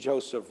Mary and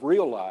Joseph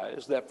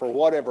realized that for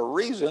whatever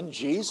reason,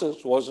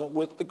 Jesus wasn't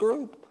with the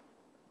group.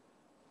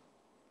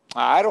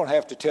 I don't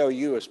have to tell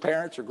you as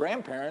parents or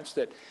grandparents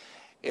that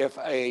if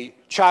a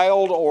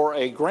child or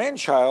a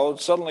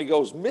grandchild suddenly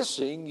goes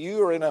missing,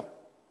 you are in a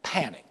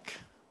panic,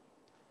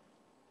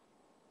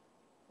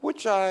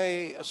 which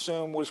I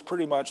assume was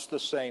pretty much the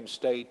same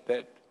state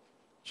that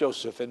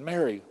Joseph and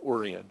Mary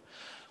were in.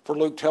 For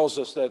Luke tells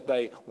us that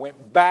they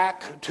went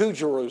back to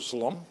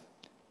Jerusalem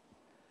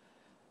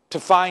to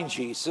find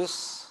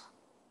Jesus.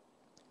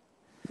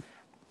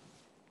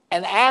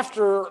 And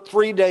after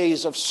 3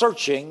 days of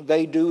searching,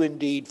 they do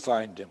indeed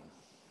find him.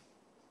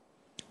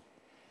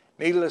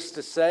 Needless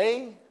to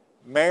say,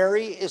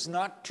 Mary is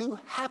not too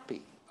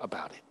happy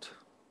about it.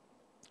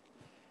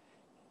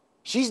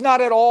 She's not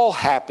at all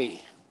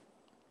happy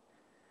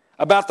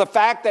about the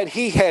fact that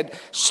he had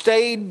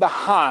stayed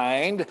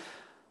behind,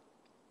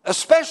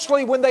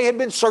 especially when they had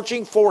been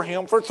searching for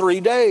him for 3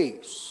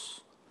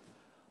 days.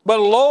 But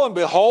lo and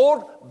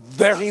behold,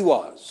 there he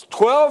was,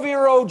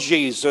 12-year-old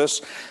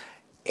Jesus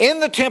in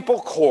the temple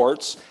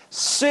courts,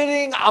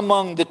 sitting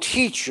among the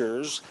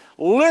teachers,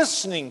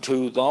 listening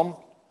to them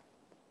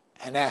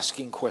and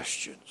asking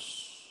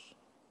questions.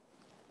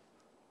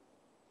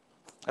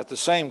 At the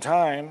same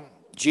time,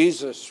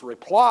 Jesus'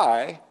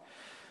 reply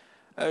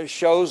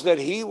shows that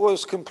he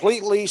was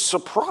completely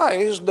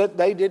surprised that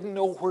they didn't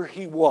know where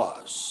he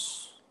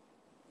was.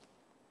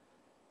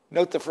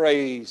 Note the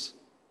phrase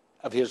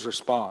of his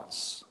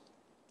response: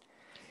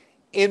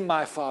 "In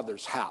my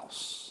Father's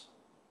house."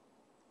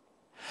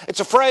 It's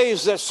a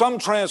phrase that some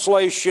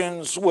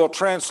translations will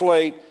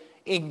translate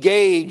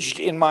 "engaged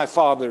in my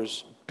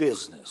Father's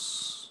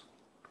business."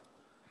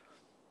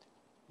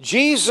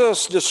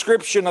 Jesus'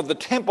 description of the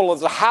temple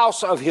as the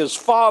house of his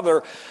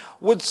Father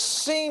would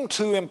seem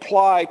to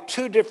imply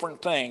 2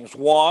 different things.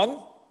 One,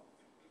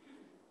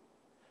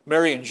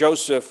 Mary and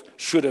Joseph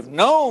should have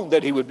known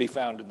that he would be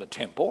found in the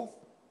temple.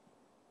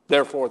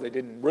 Therefore, they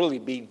didn't really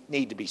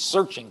need to be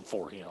searching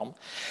for him.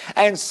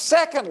 And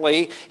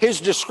secondly,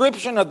 his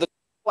description of the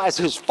temple as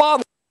his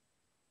father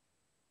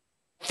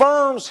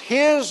affirms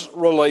his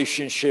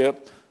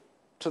relationship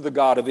to the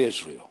God of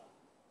Israel.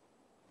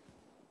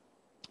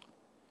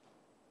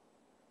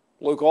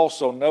 Luke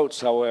also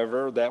notes,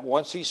 however, that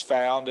once he's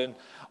found and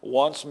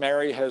once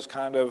Mary has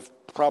kind of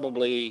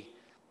probably,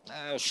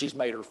 she's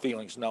made her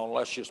feelings known,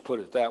 let's just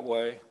put it that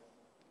way.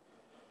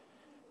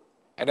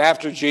 And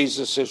after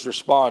Jesus has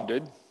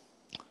responded,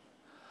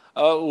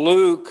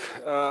 Luke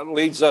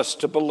leads us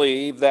to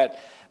believe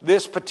that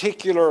this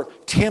particular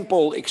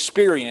temple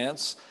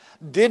experience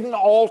didn't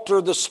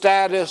alter the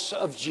status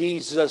of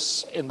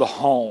Jesus in the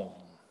home.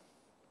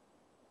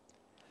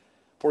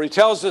 For he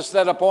tells us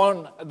that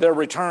upon their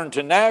return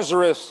to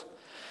Nazareth,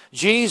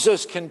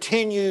 Jesus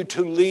continued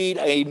to lead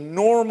a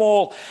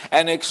normal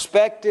and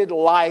expected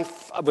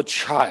life of a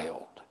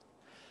child,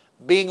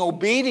 being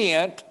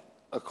obedient,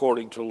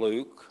 according to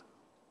Luke,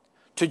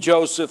 to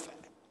Joseph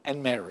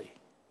and Mary.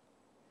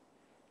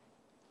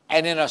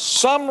 And in a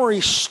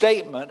summary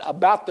statement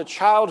about the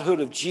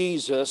childhood of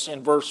Jesus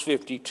in verse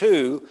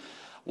 52,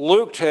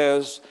 Luke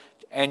says,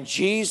 and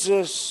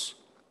Jesus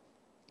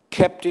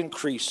kept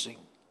increasing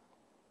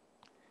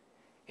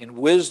in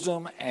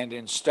wisdom and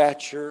in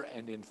stature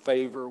and in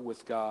favor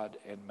with God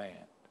and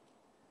man.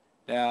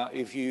 Now,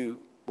 if you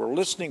were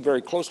listening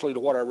very closely to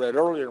what I read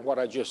earlier and what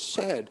I just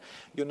said,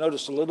 you'll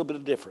notice a little bit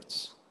of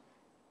difference.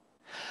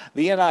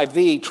 The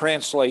NIV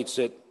translates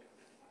it,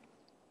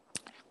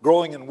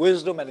 growing in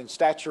wisdom and in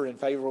stature in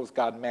favor with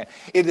God and man.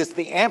 It is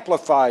the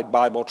Amplified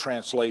Bible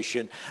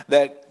translation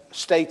that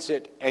states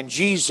it, and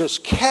Jesus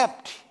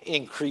kept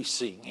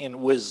increasing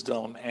in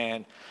wisdom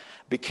and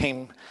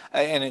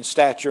in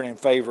stature and in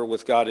favor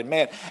with God and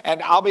man.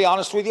 And I'll be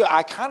honest with you,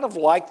 I kind of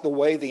like the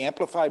way the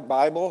Amplified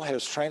Bible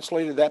has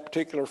translated that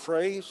particular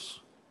phrase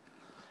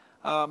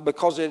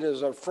because it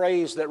is a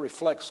phrase that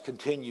reflects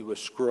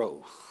continuous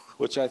growth,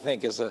 which I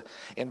think is an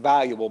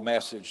invaluable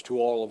message to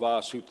all of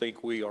us who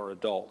think we are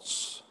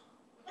adults.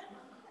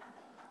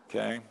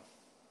 Okay?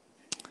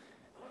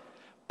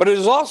 But it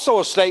is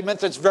also a statement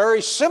that's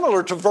very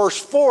similar to verse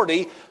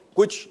 40,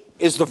 which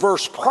is the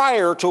verse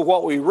prior to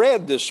what we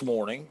read this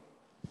morning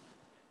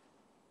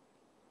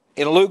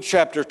in Luke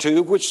chapter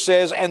 2, which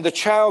says, and the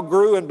child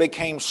grew and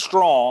became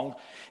strong.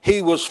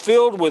 He was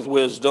filled with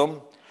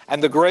wisdom,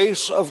 and the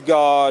grace of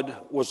God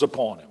was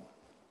upon him.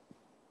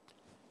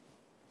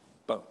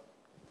 Boom.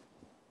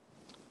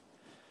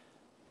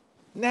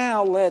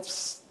 Now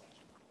let's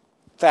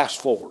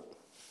fast forward.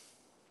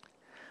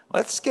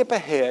 Let's skip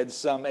ahead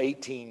some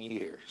 18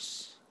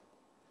 years.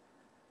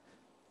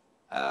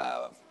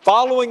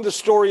 Following the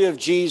story of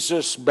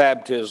Jesus'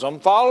 baptism,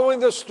 following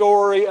the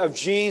story of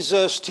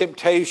Jesus'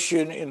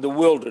 temptation in the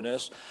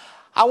wilderness,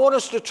 I want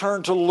us to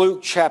turn to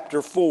Luke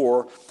chapter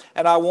 4,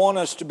 and I want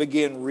us to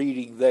begin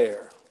reading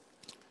there.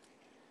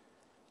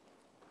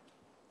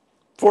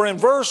 For in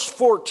verse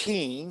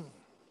 14,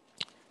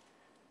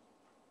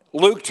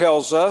 Luke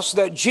tells us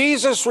that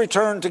Jesus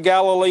returned to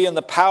Galilee in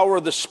the power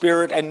of the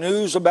Spirit, and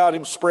news about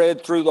him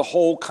spread through the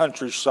whole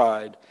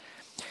countryside.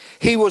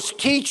 He was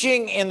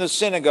teaching in the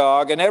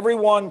synagogue, and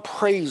everyone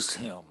praised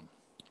him.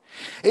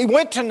 He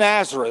went to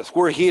Nazareth,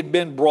 where he had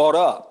been brought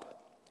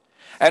up.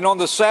 And on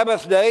the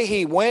Sabbath day,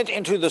 he went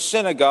into the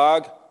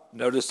synagogue,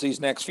 notice these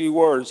next few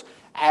words,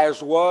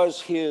 as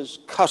was his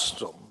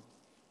custom.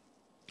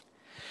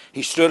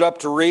 He stood up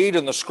to read,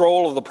 and the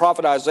scroll of the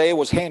prophet Isaiah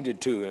was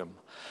handed to him.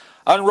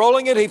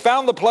 Unrolling it, he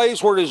found the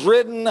place where it is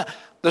written,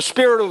 the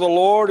Spirit of the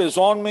Lord is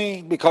on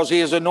me, because he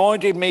has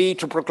anointed me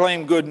to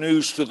proclaim good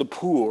news to the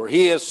poor.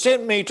 He has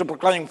sent me to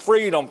proclaim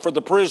freedom for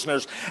the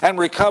prisoners and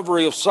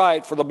recovery of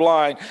sight for the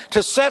blind,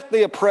 to set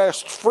the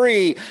oppressed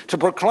free, to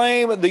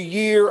proclaim the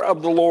year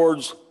of the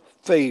Lord's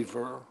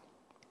favor.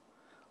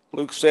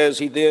 Luke says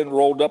he then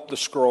rolled up the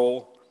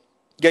scroll,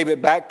 gave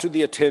it back to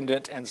the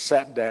attendant, and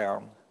sat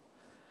down.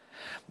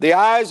 The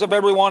eyes of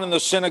everyone in the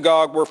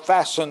synagogue were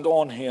fastened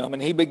on him,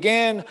 and he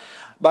began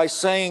by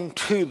saying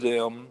to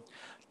them,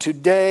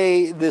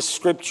 today this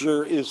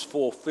scripture is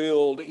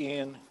fulfilled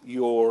in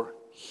your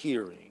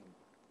hearing.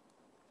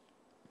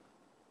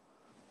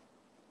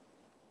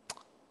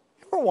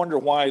 You ever wonder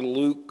why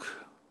Luke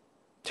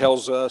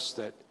tells us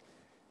that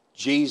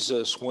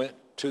Jesus went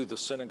to the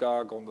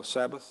synagogue on the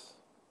Sabbath?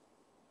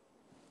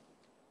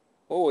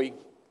 Oh, we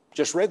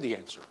just read the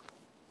answer.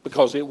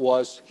 Because it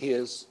was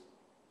his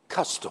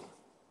custom.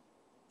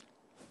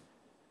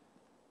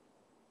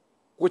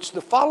 Which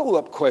the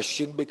follow-up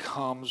question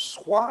becomes,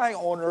 why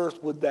on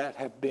earth would that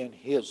have been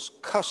his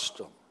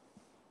custom?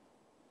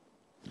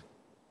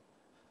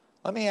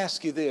 Let me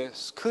ask you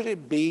this. Could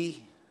it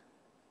be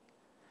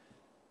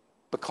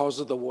because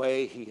of the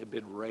way he had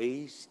been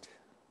raised?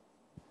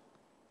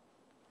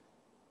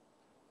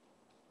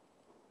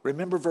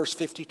 Remember verse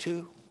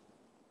 52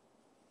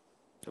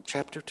 of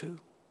chapter 2?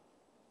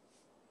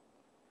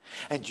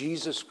 And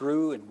Jesus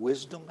grew in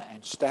wisdom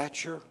and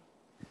stature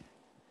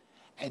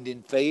and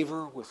in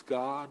favor with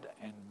God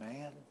and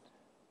man.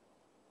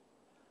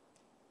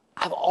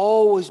 I've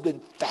always been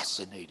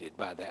fascinated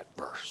by that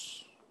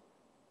verse.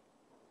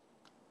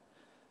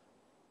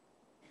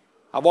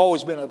 I've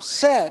always been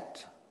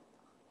upset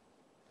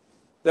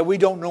that we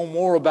don't know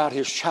more about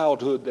his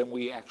childhood than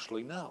we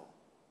actually know.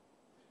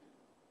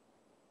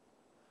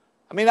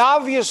 I mean,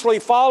 obviously,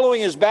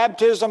 following his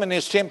baptism and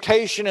his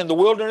temptation in the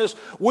wilderness,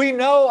 we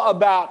know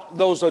about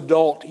those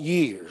adult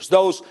years,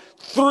 those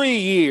 3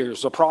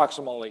 years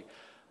approximately,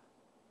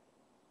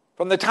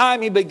 from the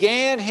time he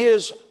began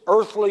his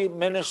earthly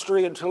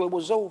ministry until it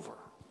was over.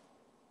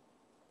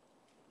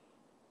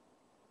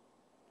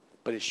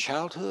 But his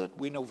childhood,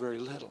 we know very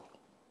little,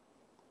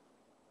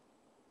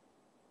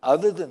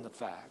 other than the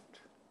fact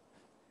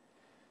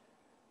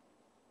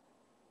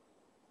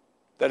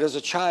that as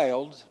a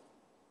child,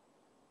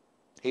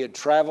 he had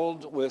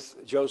traveled with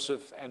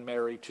Joseph and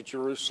Mary to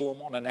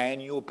Jerusalem on an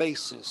annual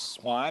basis.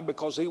 Why?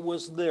 Because it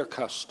was their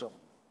custom.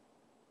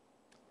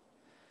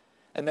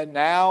 And that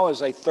now,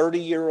 as a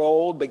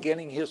 30-year-old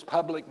beginning his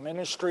public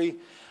ministry,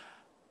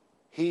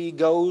 he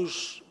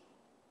goes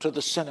to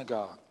the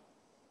synagogue.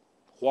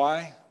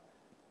 Why?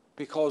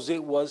 Because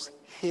it was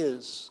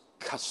his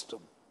custom.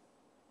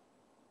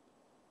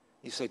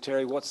 You say,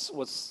 Terry,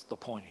 what's the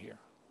point here?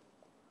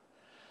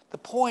 The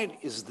point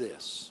is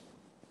this.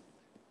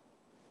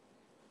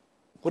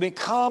 When it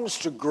comes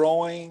to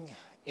growing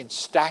in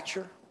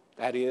stature,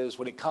 that is,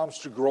 when it comes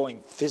to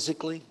growing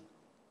physically,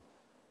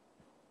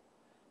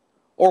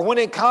 or when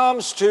it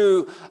comes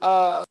to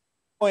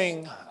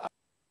growing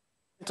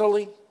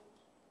mentally,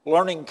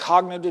 learning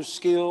cognitive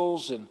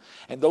skills and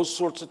those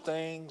sorts of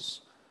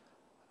things,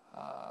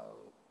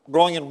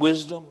 growing in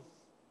wisdom,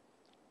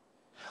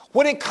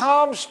 when it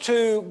comes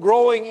to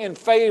growing in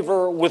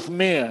favor with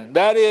men,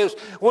 that is,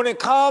 when it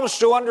comes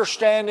to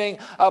understanding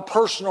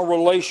personal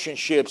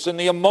relationships and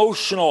the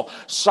emotional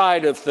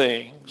side of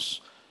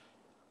things,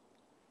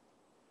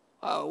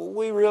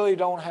 we really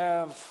don't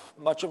have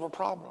much of a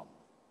problem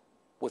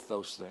with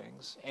those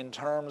things in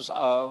terms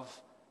of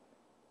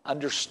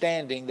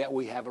understanding that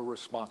we have a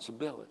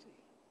responsibility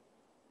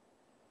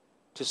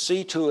to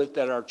see to it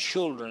that our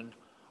children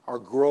are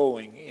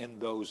growing in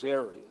those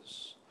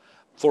areas.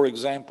 For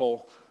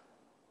example,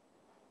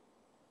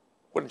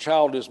 when a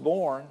child is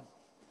born,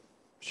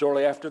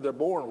 shortly after they're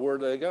born, where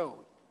do they go?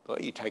 Well,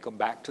 you take them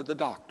back to the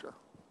doctor.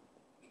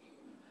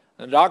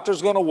 The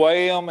doctor's going to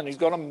weigh them and he's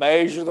going to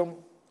measure them.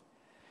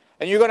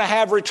 And you're going to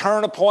have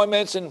return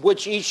appointments in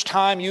which each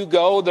time you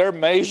go, they're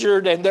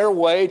measured and they're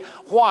weighed.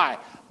 Why?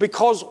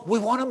 Because we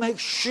want to make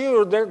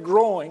sure they're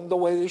growing the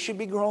way they should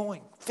be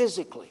growing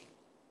physically.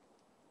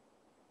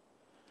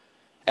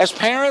 As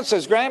parents,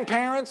 as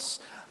grandparents,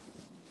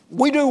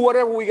 we do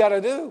whatever we got to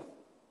do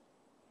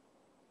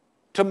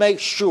to make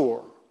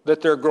sure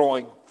that they're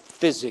growing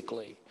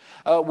physically.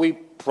 We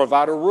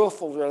provide a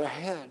roof over their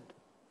head.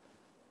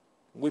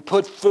 We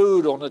put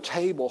food on the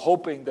table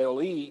hoping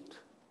they'll eat.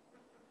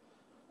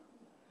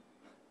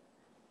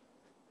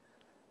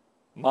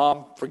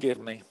 Mom, forgive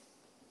me.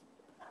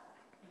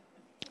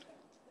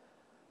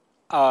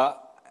 How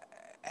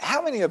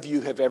many of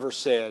you have ever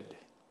said,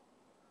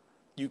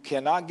 you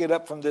cannot get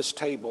up from this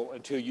table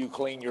until you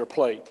clean your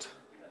plate?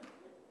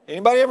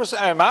 Anybody ever say,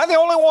 am I the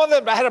only one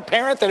that had a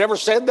parent that ever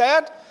said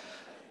that?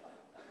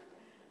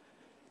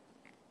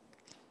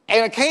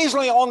 And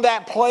occasionally on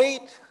that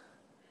plate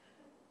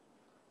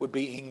would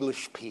be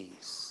English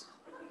peas.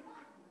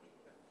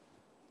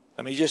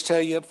 Let me just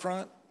tell you up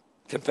front,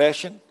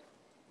 confession,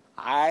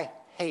 I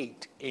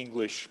hate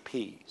English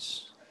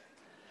peas.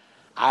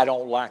 I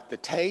don't like the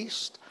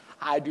taste.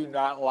 I do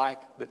not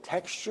like the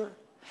texture.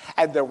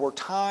 And there were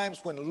times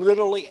when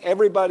literally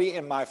everybody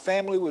in my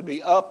family would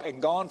be up and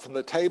gone from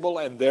the table,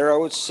 and there I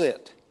would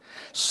sit,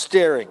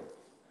 staring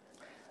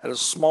at a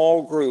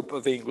small group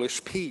of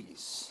English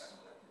peas.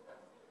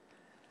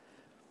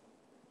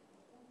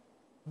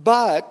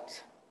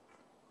 But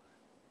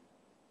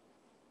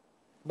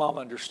Mom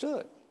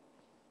understood.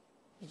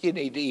 You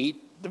need to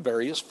eat the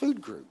various food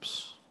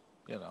groups,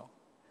 you know.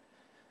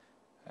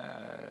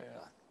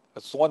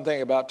 That's the one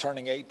thing about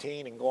turning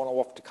 18 and going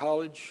off to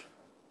college.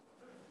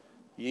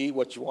 You eat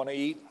what you want to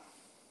eat.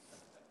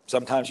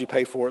 Sometimes you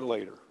pay for it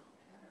later.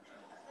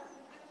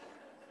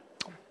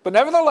 But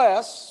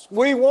nevertheless,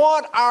 we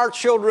want our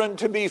children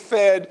to be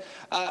fed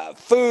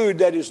food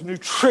that is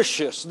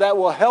nutritious, that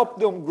will help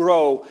them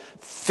grow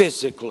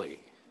physically.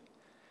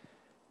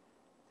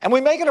 And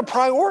we make it a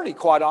priority,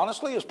 quite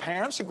honestly, as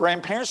parents and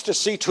grandparents, to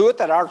see to it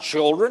that our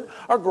children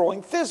are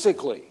growing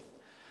physically.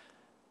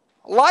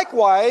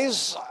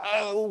 Likewise,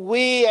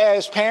 we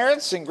as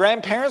parents and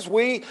grandparents,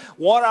 we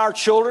want our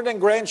children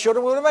and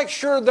grandchildren, we want to make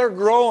sure they're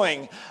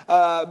growing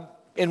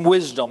in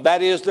wisdom.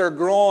 That is, they're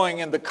growing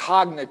in the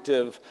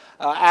cognitive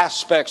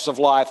aspects of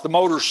life, the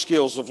motor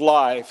skills of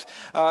life.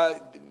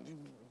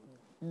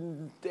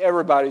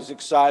 Everybody's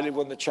excited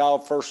when the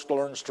child first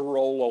learns to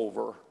roll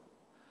over.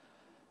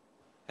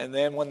 And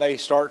then when they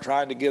start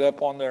trying to get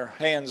up on their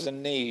hands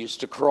and knees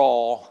to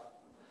crawl.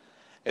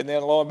 And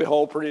then lo and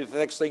behold, the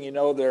next thing you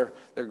know, they're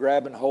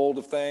grabbing hold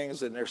of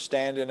things and they're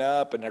standing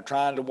up and they're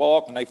trying to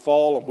walk and they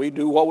fall, and we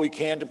do what we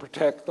can to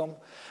protect them,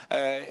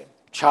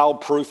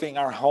 child-proofing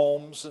our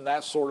homes and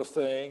that sort of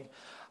thing.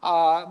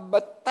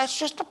 But that's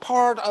just a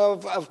part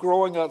of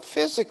growing up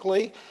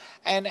physically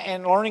and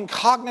learning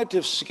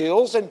cognitive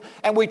skills. And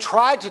we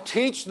try to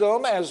teach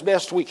them as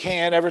best we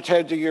can. Ever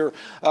tell to your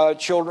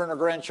children or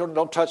grandchildren,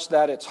 don't touch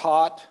that, it's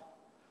hot.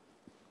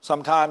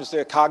 Sometimes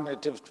the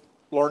cognitive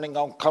learning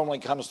only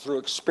comes through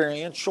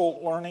experiential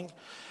learning,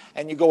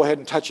 and you go ahead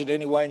and touch it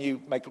anyway, and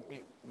you make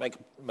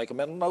a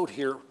mental note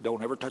here,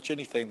 don't ever touch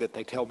anything that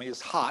they tell me is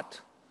hot.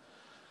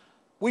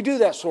 We do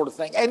that sort of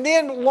thing. And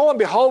then, lo and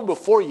behold,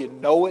 before you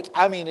know it,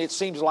 I mean, it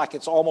seems like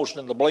it's almost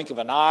in the blink of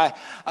an eye,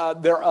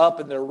 they're up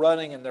and they're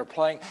running and they're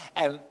playing,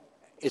 and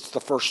it's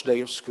the first day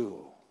of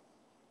school.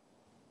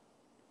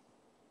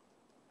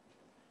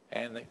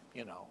 And,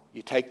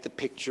 you take the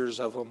pictures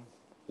of them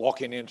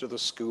walking into the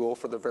school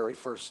for the very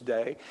first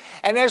day.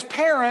 And as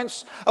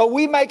parents,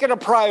 we make it a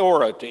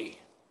priority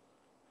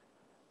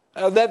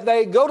that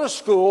they go to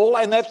school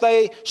and that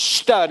they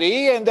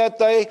study and that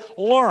they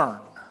learn.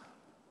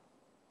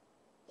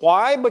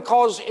 Why?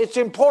 Because it's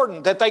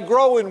important that they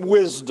grow in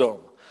wisdom,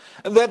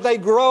 that they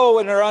grow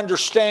in their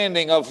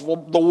understanding of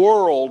the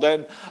world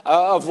and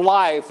of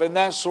life and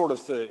that sort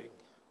of thing.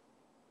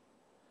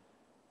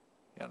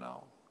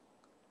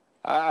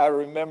 I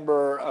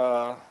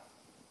remember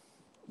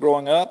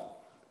growing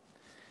up,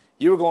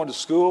 you were going to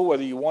school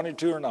whether you wanted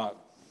to or not.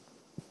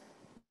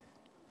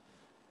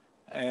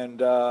 And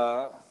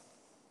there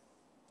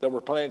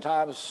were plenty of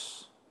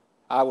times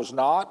I was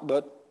not,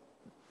 but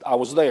I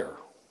was there.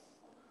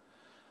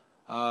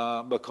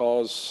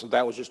 Because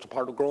that was just a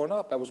part of growing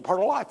up. That was a part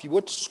of life. You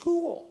went to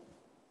school.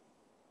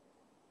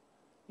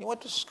 You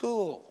went to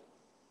school.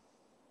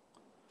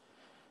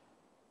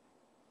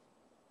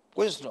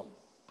 Wisdom.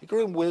 He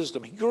grew in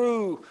wisdom. He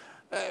grew...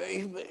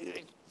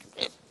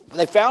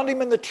 They found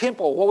him in the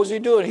temple. What was he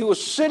doing? He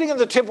was sitting in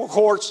the temple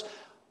courts,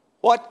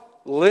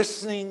 what?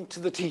 Listening to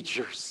the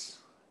teachers.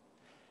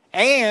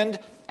 And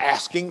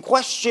asking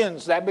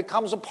questions. That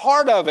becomes a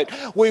part of it.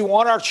 We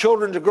want our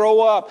children to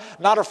grow up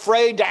not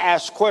afraid to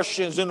ask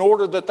questions in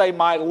order that they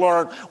might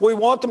learn. We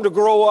want them to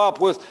grow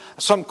up with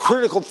some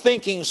critical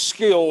thinking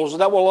skills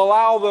that will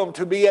allow them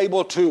to be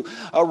able to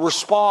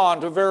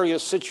respond to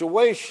various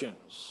situations.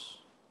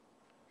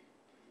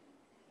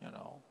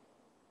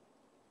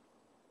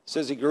 It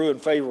says he grew in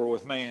favor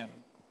with man.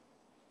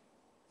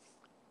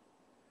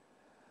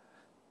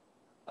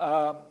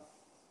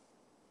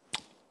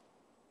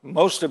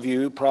 Most of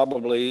you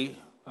probably,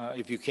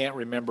 if you can't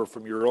remember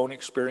from your own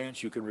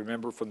experience, you can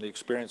remember from the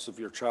experience of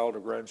your child or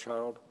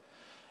grandchild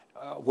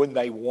when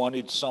they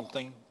wanted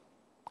something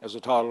as a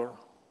toddler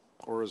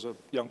or as a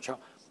young child.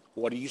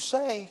 What do you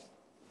say?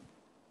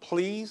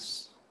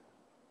 Please?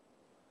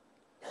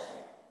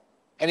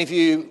 And if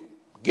you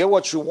get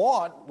what you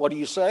want, what do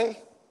you say?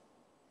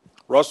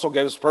 Russell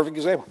gave us a perfect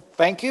example.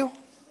 Thank you.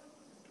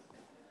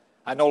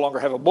 I no longer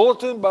have a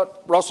bulletin,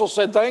 but Russell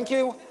said thank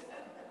you.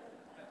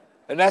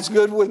 And that's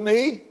good with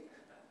me.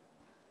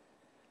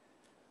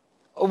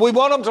 We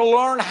want them to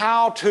learn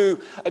how to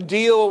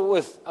deal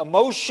with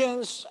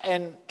emotions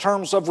in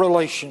terms of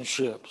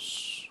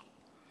relationships.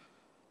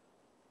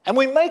 And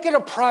we make it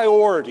a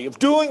priority of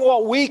doing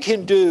what we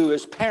can do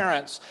as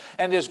parents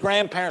and as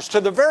grandparents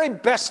to the very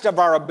best of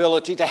our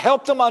ability to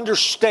help them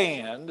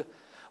understand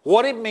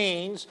what it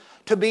means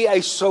to be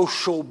a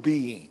social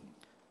being.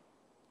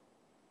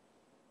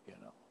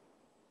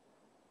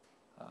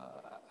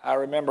 I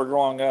remember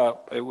growing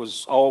up, it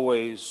was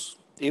always,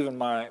 even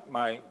my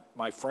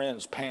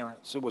friends'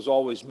 parents, it was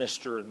always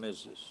Mr. and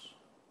Mrs.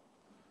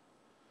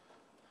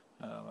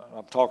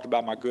 I've talked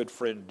about my good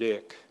friend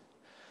Dick.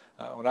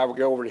 When I would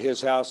go over to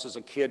his house as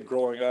a kid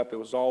growing up, it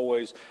was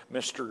always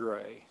Mr.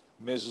 Gray,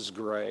 Mrs.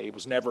 Gray. It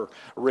was never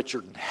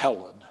Richard and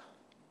Helen.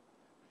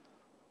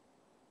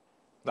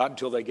 Not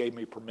until they gave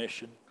me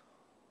permission.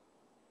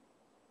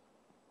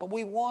 But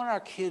we want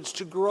our kids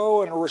to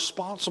grow in a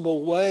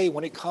responsible way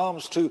when it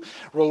comes to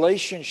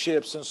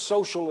relationships and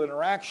social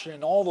interaction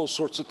and all those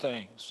sorts of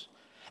things.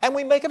 And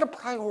we make it a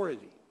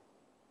priority.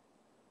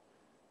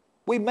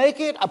 We make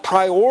it a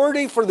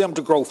priority for them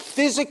to grow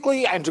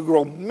physically and to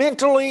grow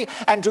mentally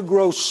and to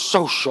grow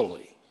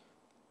socially.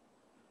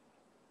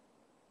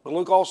 But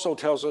Luke also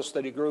tells us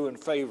that he grew in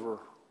favor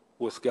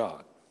with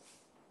God.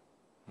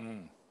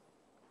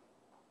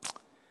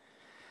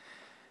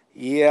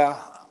 Yeah,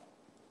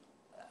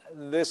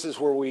 this is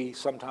where we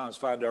sometimes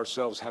find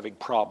ourselves having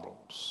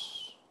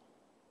problems.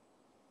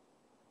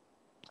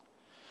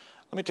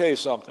 Let me tell you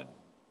something.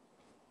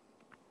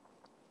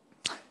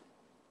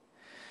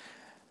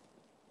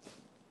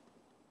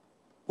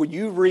 When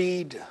you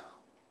read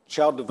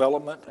child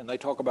development and they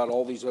talk about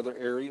all these other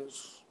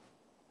areas,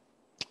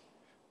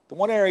 the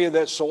one area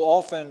that so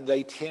often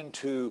they tend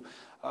to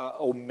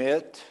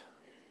omit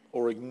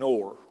or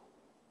ignore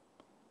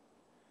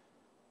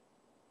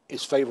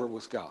is favor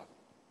with God.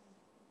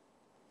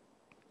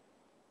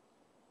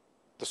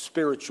 The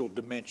spiritual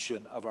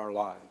dimension of our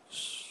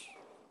lives.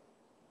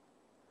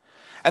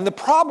 And the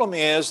problem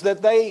is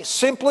that they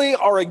simply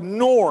are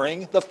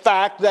ignoring the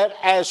fact that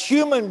as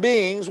human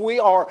beings, we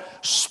are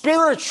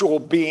spiritual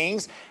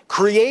beings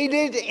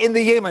created in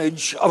the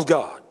image of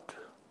God.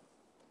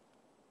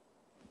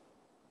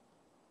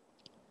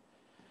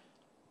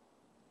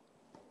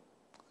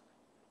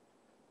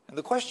 And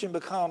the question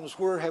becomes,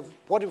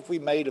 what have we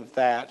made of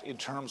that in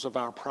terms of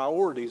our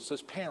priorities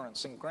as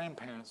parents and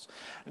grandparents?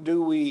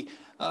 Do we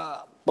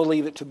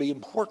believe it to be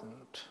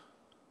important?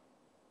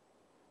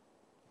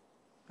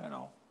 You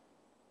know.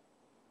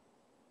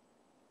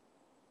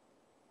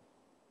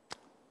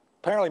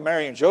 Apparently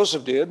Mary and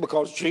Joseph did,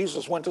 because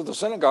Jesus went to the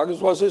synagogue, as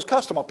was his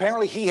custom.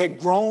 Apparently he had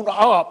grown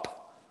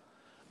up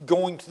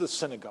going to the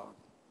synagogue.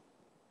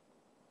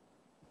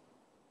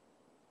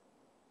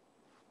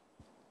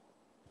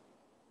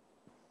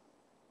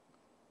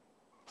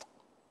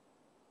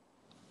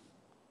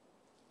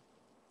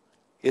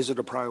 Is it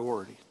a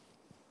priority?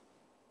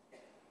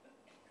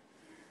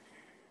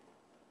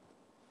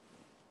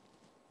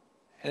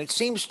 And it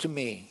seems to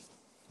me,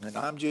 and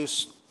I'm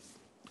just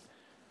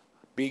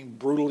being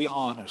brutally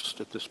honest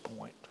at this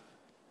point,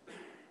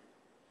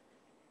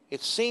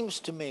 it seems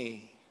to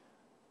me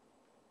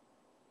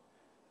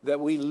that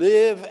we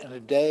live in a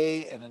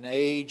day and an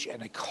age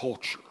and a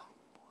culture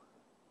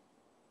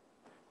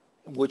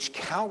in which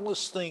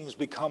countless things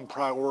become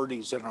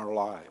priorities in our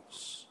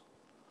lives.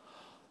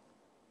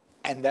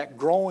 And that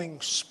growing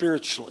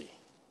spiritually,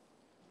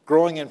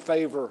 growing in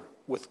favor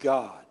with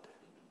God,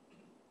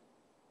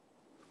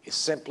 is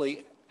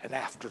simply an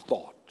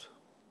afterthought.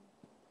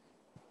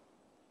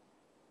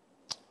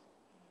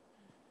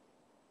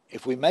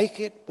 If we make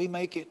it, we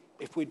make it.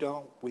 If we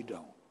don't, we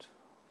don't.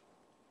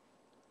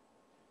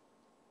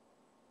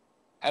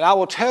 And I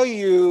will tell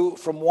you,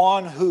 from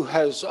one who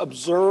has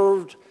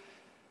observed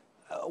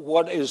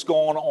what is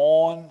going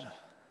on,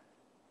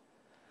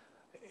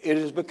 it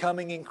is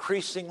becoming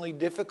increasingly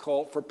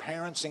difficult for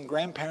parents and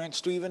grandparents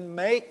to even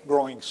make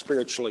growing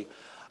spiritually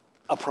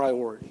a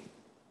priority.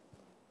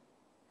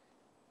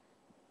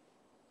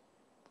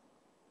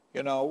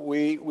 You know,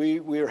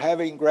 we're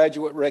having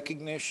graduate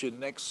recognition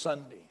next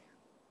Sunday.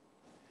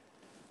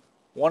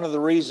 One of the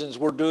reasons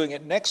we're doing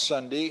it next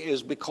Sunday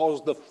is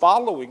because the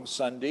following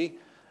Sunday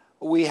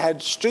we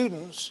had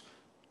students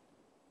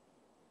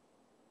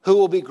who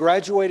will be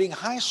graduating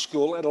high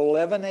school at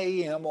 11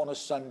 a.m. on a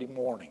Sunday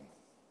morning.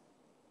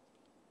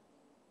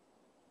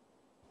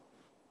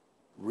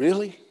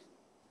 Really?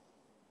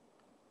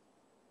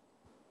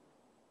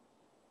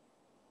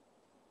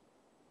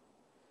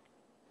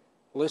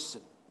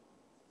 Listen,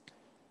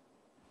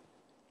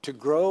 to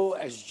grow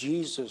as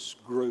Jesus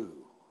grew,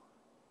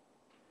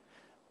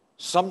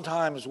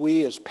 sometimes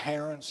we as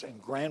parents and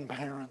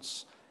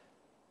grandparents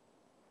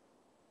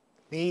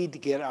need to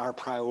get our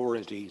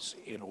priorities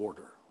in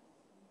order.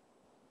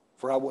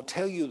 For I will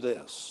tell you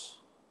this,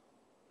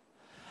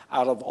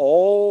 out of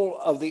all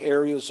of the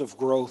areas of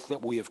growth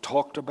that we have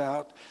talked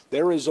about,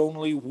 there is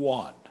only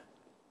one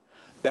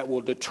that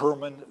will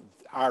determine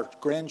our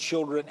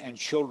grandchildren and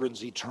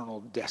children's eternal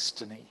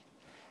destiny.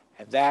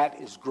 And that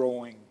is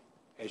growing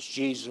as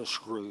Jesus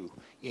grew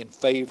in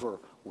favor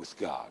with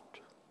God.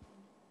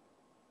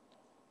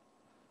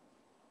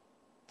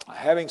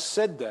 Having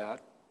said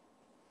that,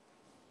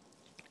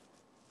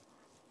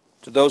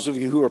 to those of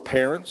you who are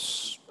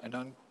parents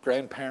and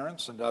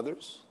grandparents and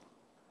others,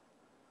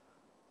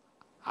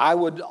 I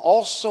would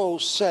also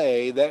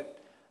say that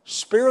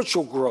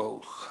spiritual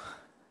growth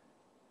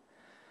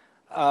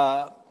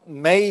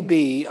may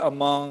be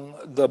among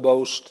the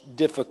most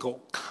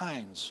difficult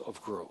kinds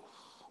of growth.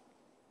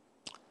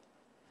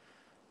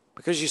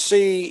 Because you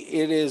see,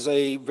 it is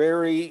a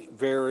very,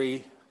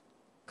 very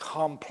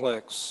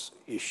complex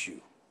issue.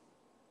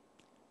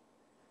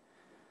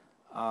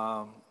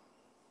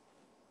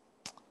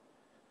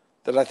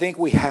 That I think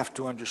we have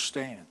to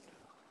understand.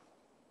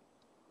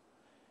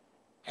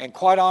 And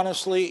quite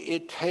honestly,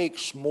 it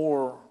takes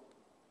more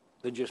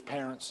than just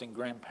parents and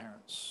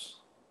grandparents.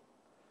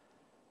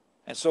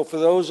 And so for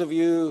those of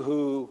you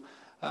who,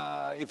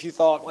 if you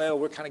thought, well,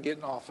 we're kind of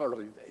getting off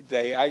early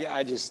today,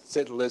 I just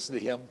sit and listen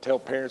to him tell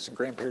parents and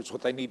grandparents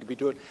what they need to be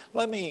doing.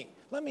 Let me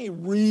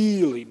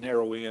really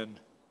narrow in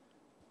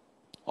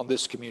on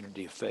this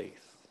community of faith.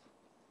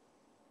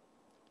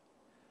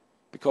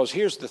 Because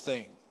here's the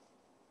thing.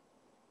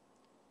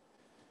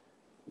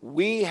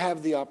 We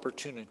have the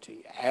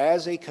opportunity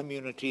as a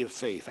community of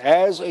faith,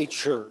 as a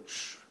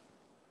church,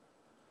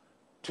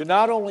 to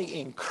not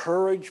only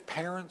encourage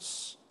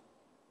parents,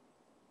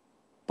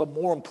 but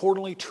more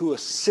importantly, to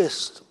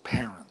assist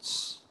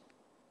parents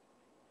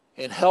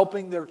in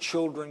helping their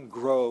children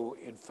grow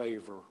in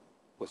favor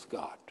with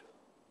God.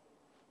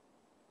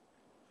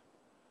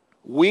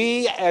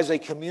 We, as a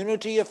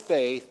community of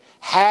faith,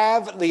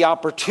 have the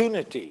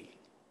opportunity,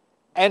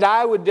 and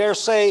I would dare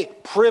say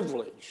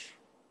privilege,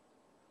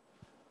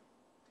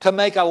 to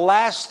make a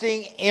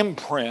lasting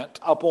imprint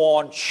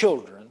upon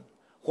children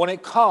when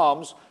it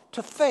comes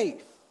to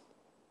faith.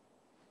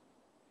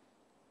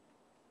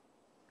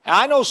 And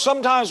I know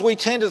sometimes we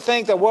tend to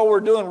think that what we're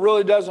doing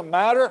really doesn't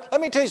matter.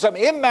 Let me tell you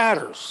something, it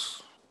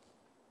matters.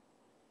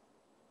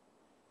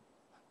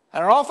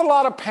 And an awful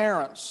lot of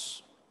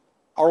parents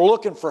are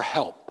looking for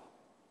help.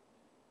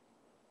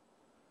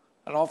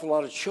 An awful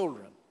lot of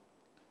children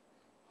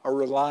are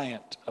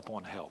reliant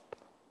upon help.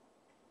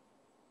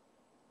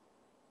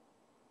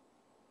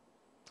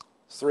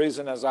 It's the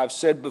reason, as I've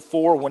said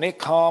before, when it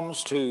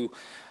comes to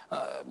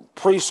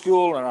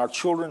preschool and our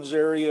children's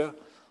area,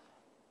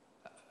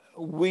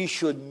 we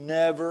should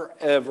never,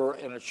 ever,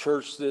 in a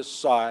church this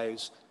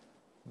size,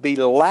 be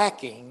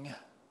lacking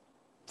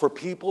for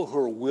people who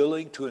are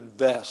willing to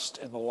invest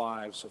in the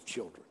lives of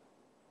children.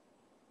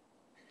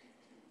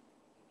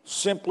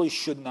 Simply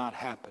should not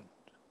happen.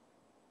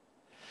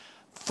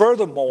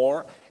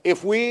 Furthermore,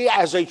 if we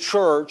as a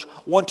church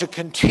want to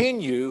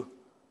continue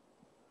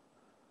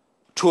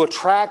to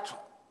attract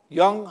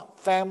young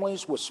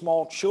families with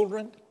small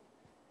children,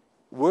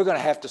 we're going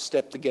to have to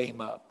step the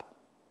game up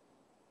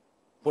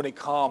when it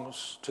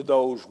comes to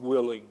those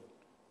willing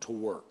to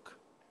work.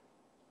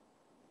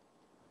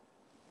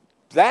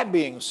 That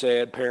being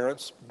said,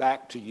 parents,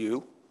 back to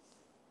you.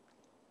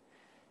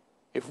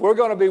 If we're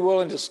going to be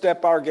willing to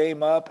step our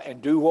game up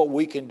and do what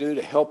we can do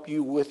to help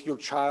you with your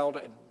child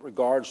in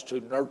regards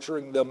to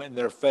nurturing them in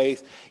their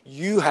faith,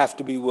 you have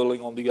to be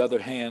willing, on the other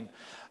hand,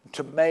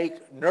 to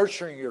make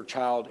nurturing your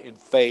child in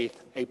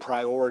faith a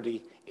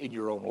priority in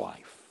your own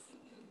life.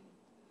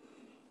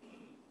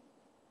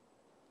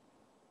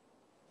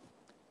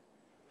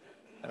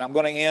 And I'm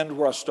going to end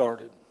where I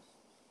started.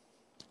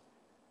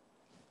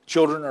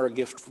 Children are a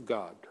gift from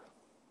God.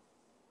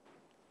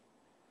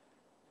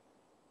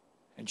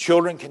 And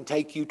children can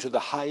take you to the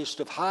highest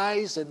of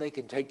highs, and they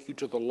can take you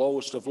to the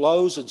lowest of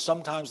lows, and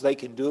sometimes they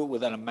can do it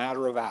within a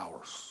matter of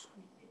hours.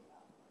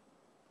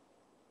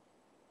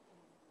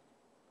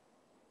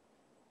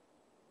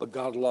 But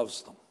God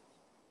loves them.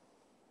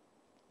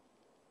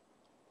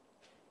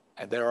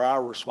 And they're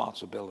our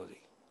responsibility.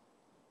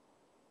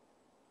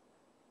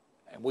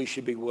 And we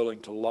should be willing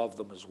to love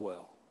them as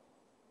well.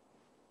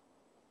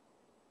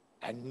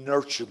 And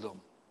nurture them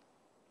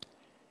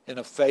in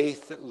a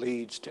faith that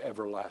leads to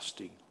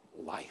everlasting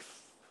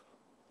life.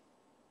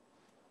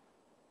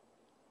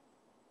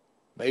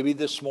 Maybe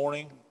this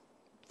morning,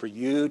 for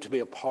you to be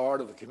a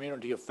part of a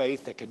community of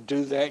faith that can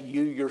do that,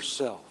 you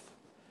yourself,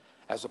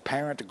 as a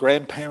parent, a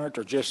grandparent,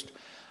 or just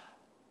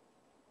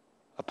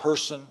a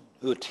person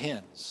who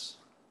attends,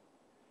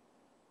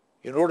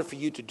 in order for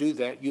you to do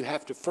that, you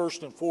have to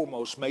first and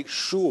foremost make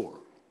sure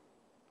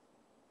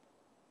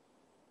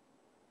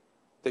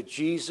that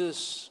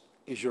Jesus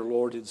is your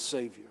Lord and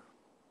Savior,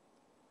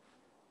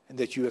 and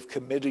that you have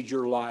committed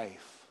your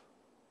life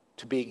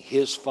to being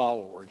His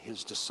follower and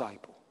His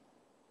disciple.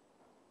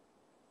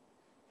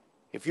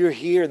 If you're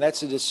here and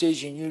that's a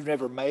decision you've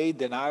never made,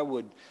 then I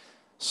would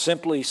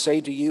simply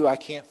say to you, I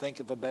can't think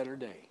of a better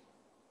day.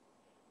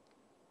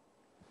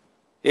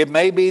 It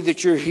may be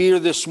that you're here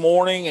this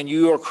morning and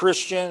you are a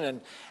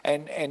Christian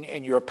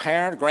and you're a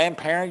parent,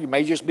 grandparent. You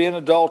may just be an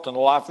adult in the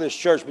life of this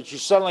church, but you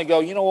suddenly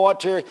go, you know what,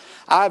 Terry?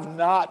 I've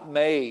not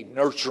made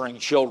nurturing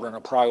children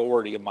a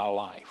priority in my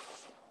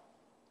life.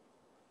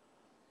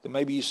 Then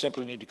maybe you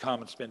simply need to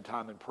come and spend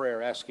time in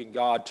prayer, asking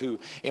God to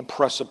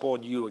impress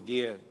upon you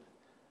again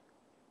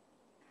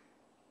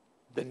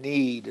the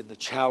need and the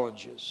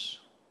challenges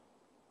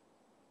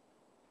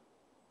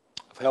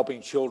of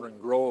helping children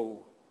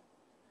grow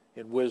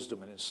in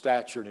wisdom and in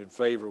stature and in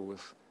favor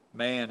with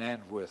man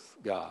and with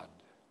God.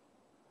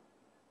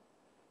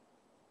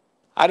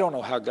 I don't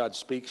know how God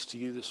speaks to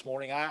you this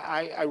morning.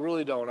 I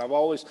really don't.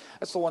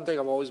 That's the one thing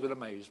I've always been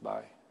amazed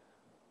by.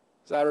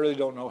 Is I really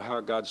don't know how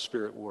God's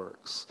Spirit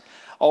works.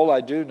 All I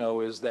do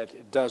know is that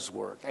it does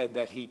work and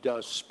that He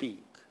does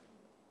speak.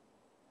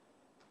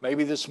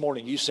 Maybe this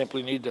morning you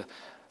simply need to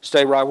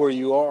stay right where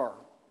you are.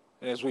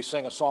 And as we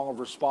sing a song of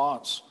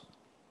response,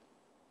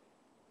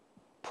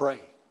 pray.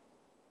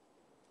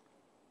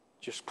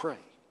 Just pray.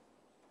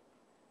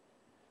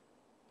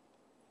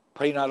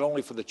 Pray not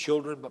only for the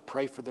children, but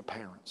pray for the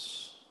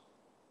parents.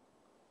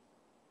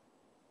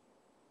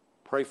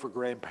 Pray for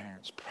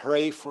grandparents.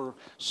 Pray for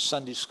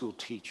Sunday school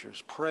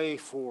teachers. Pray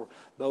for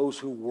those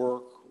who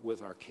work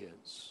with our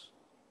kids.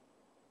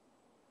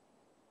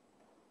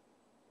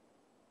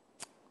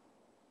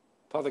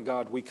 Father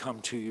God, we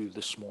come to you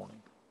this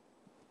morning.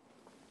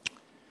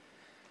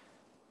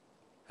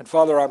 And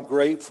Father, I'm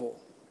grateful.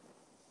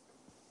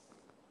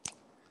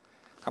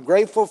 I'm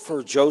grateful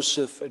for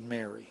Joseph and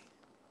Mary,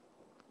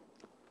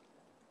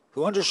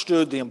 who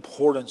understood the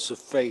importance of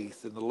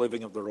faith in the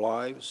living of their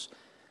lives,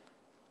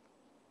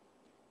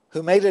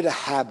 who made it a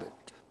habit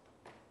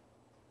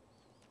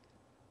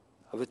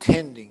of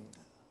attending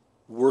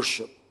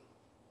worship.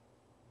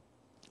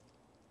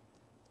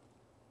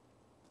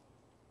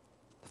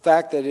 The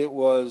fact that it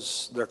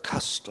was their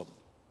custom.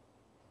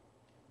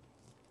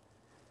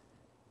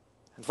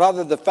 And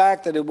Father, the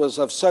fact that it was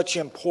of such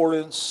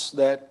importance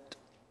that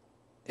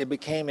it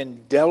became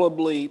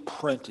indelibly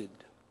printed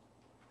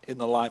in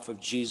the life of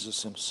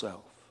Jesus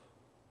Himself.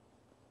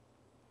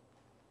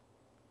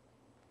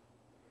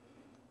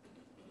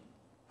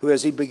 Who,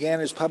 as He began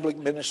His public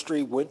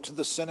ministry, went to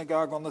the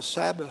synagogue on the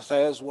Sabbath,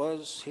 as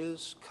was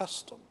His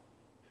custom.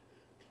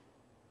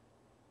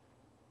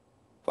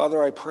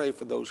 Father, I pray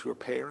for those who are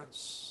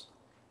parents.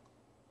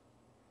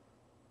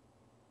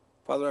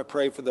 Father, I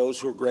pray for those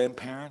who are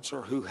grandparents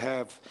or who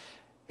have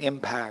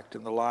impact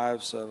in the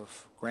lives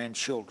of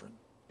grandchildren.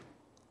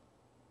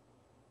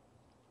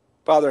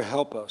 Father,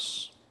 help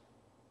us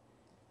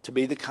to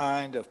be the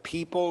kind of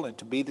people and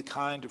to be the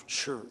kind of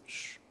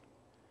church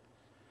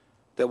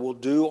that will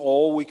do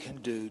all we can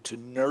do to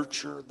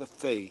nurture the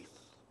faith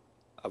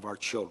of our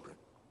children.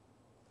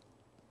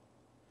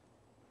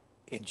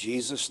 In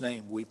Jesus'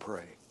 name we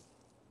pray.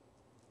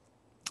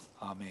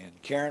 Amen.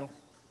 Karen,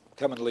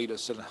 come and lead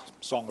us in a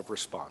song of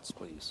response,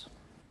 please.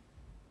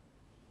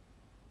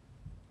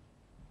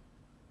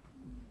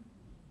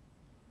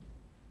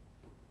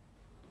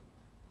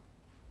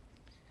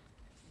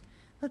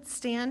 Let's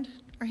stand.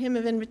 Our hymn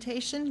of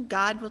invitation,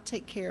 God Will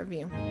Take Care of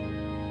You.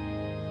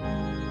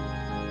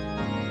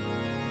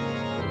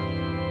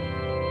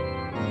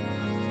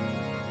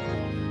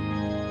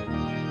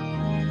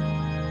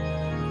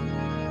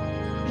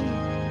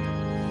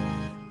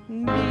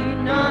 Be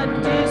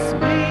not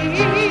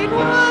dismayed,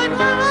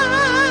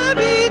 whatever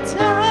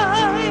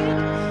betide,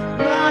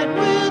 God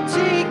will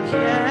take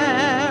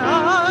care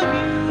of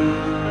you.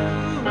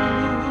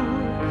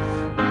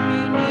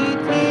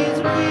 Beneath His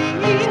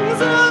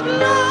wings of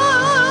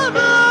love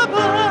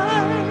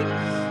abide,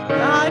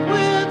 God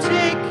will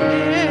take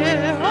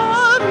care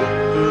of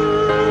you.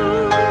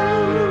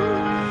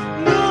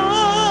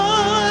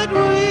 God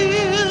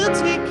will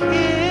take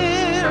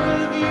care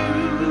of you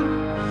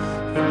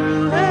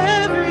through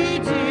every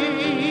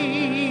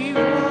day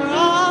or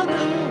all the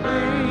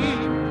way.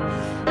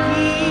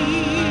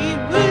 He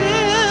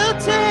will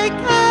take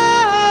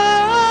care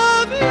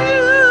of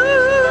you.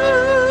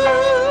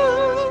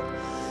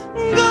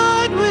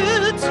 God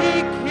will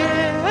take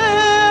care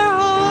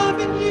of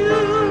you.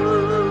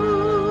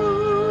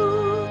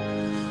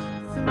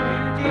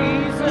 Through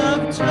days of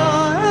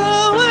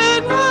toil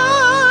when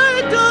I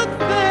doth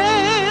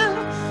fail,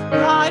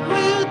 God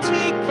will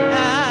take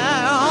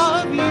care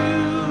of you.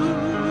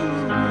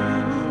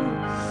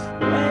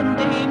 When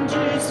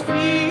dangers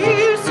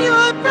fierce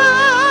your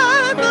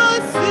path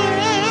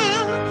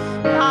assail,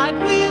 God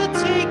will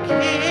take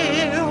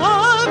care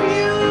of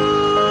you.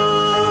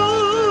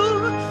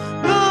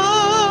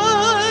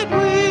 God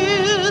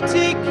will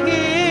take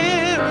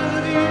care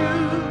of you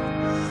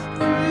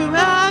through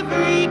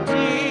every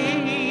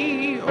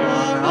day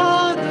or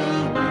all the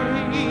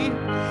way.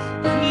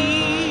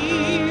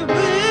 He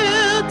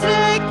will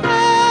take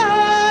care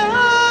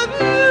of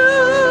you.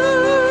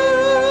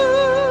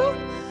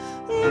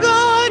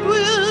 God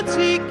will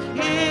take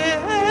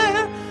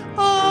care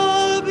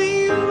of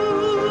you.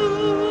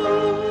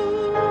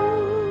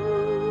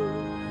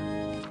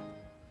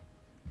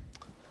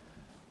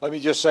 Let me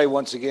just say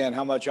once again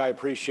how much I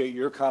appreciate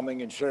your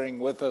coming and sharing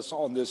with us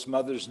on this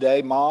Mother's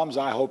Day. Moms,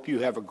 I hope you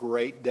have a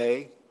great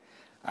day.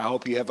 I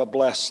hope you have a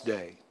blessed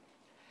day.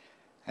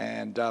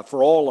 And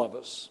for all of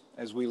us,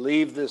 as we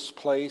leave this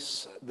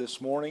place this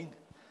morning,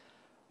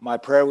 my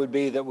prayer would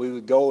be that we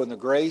would go in the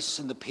grace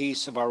and the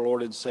peace of our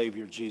Lord and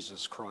Savior,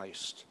 Jesus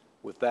Christ.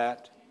 With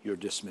that, you're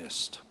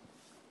dismissed.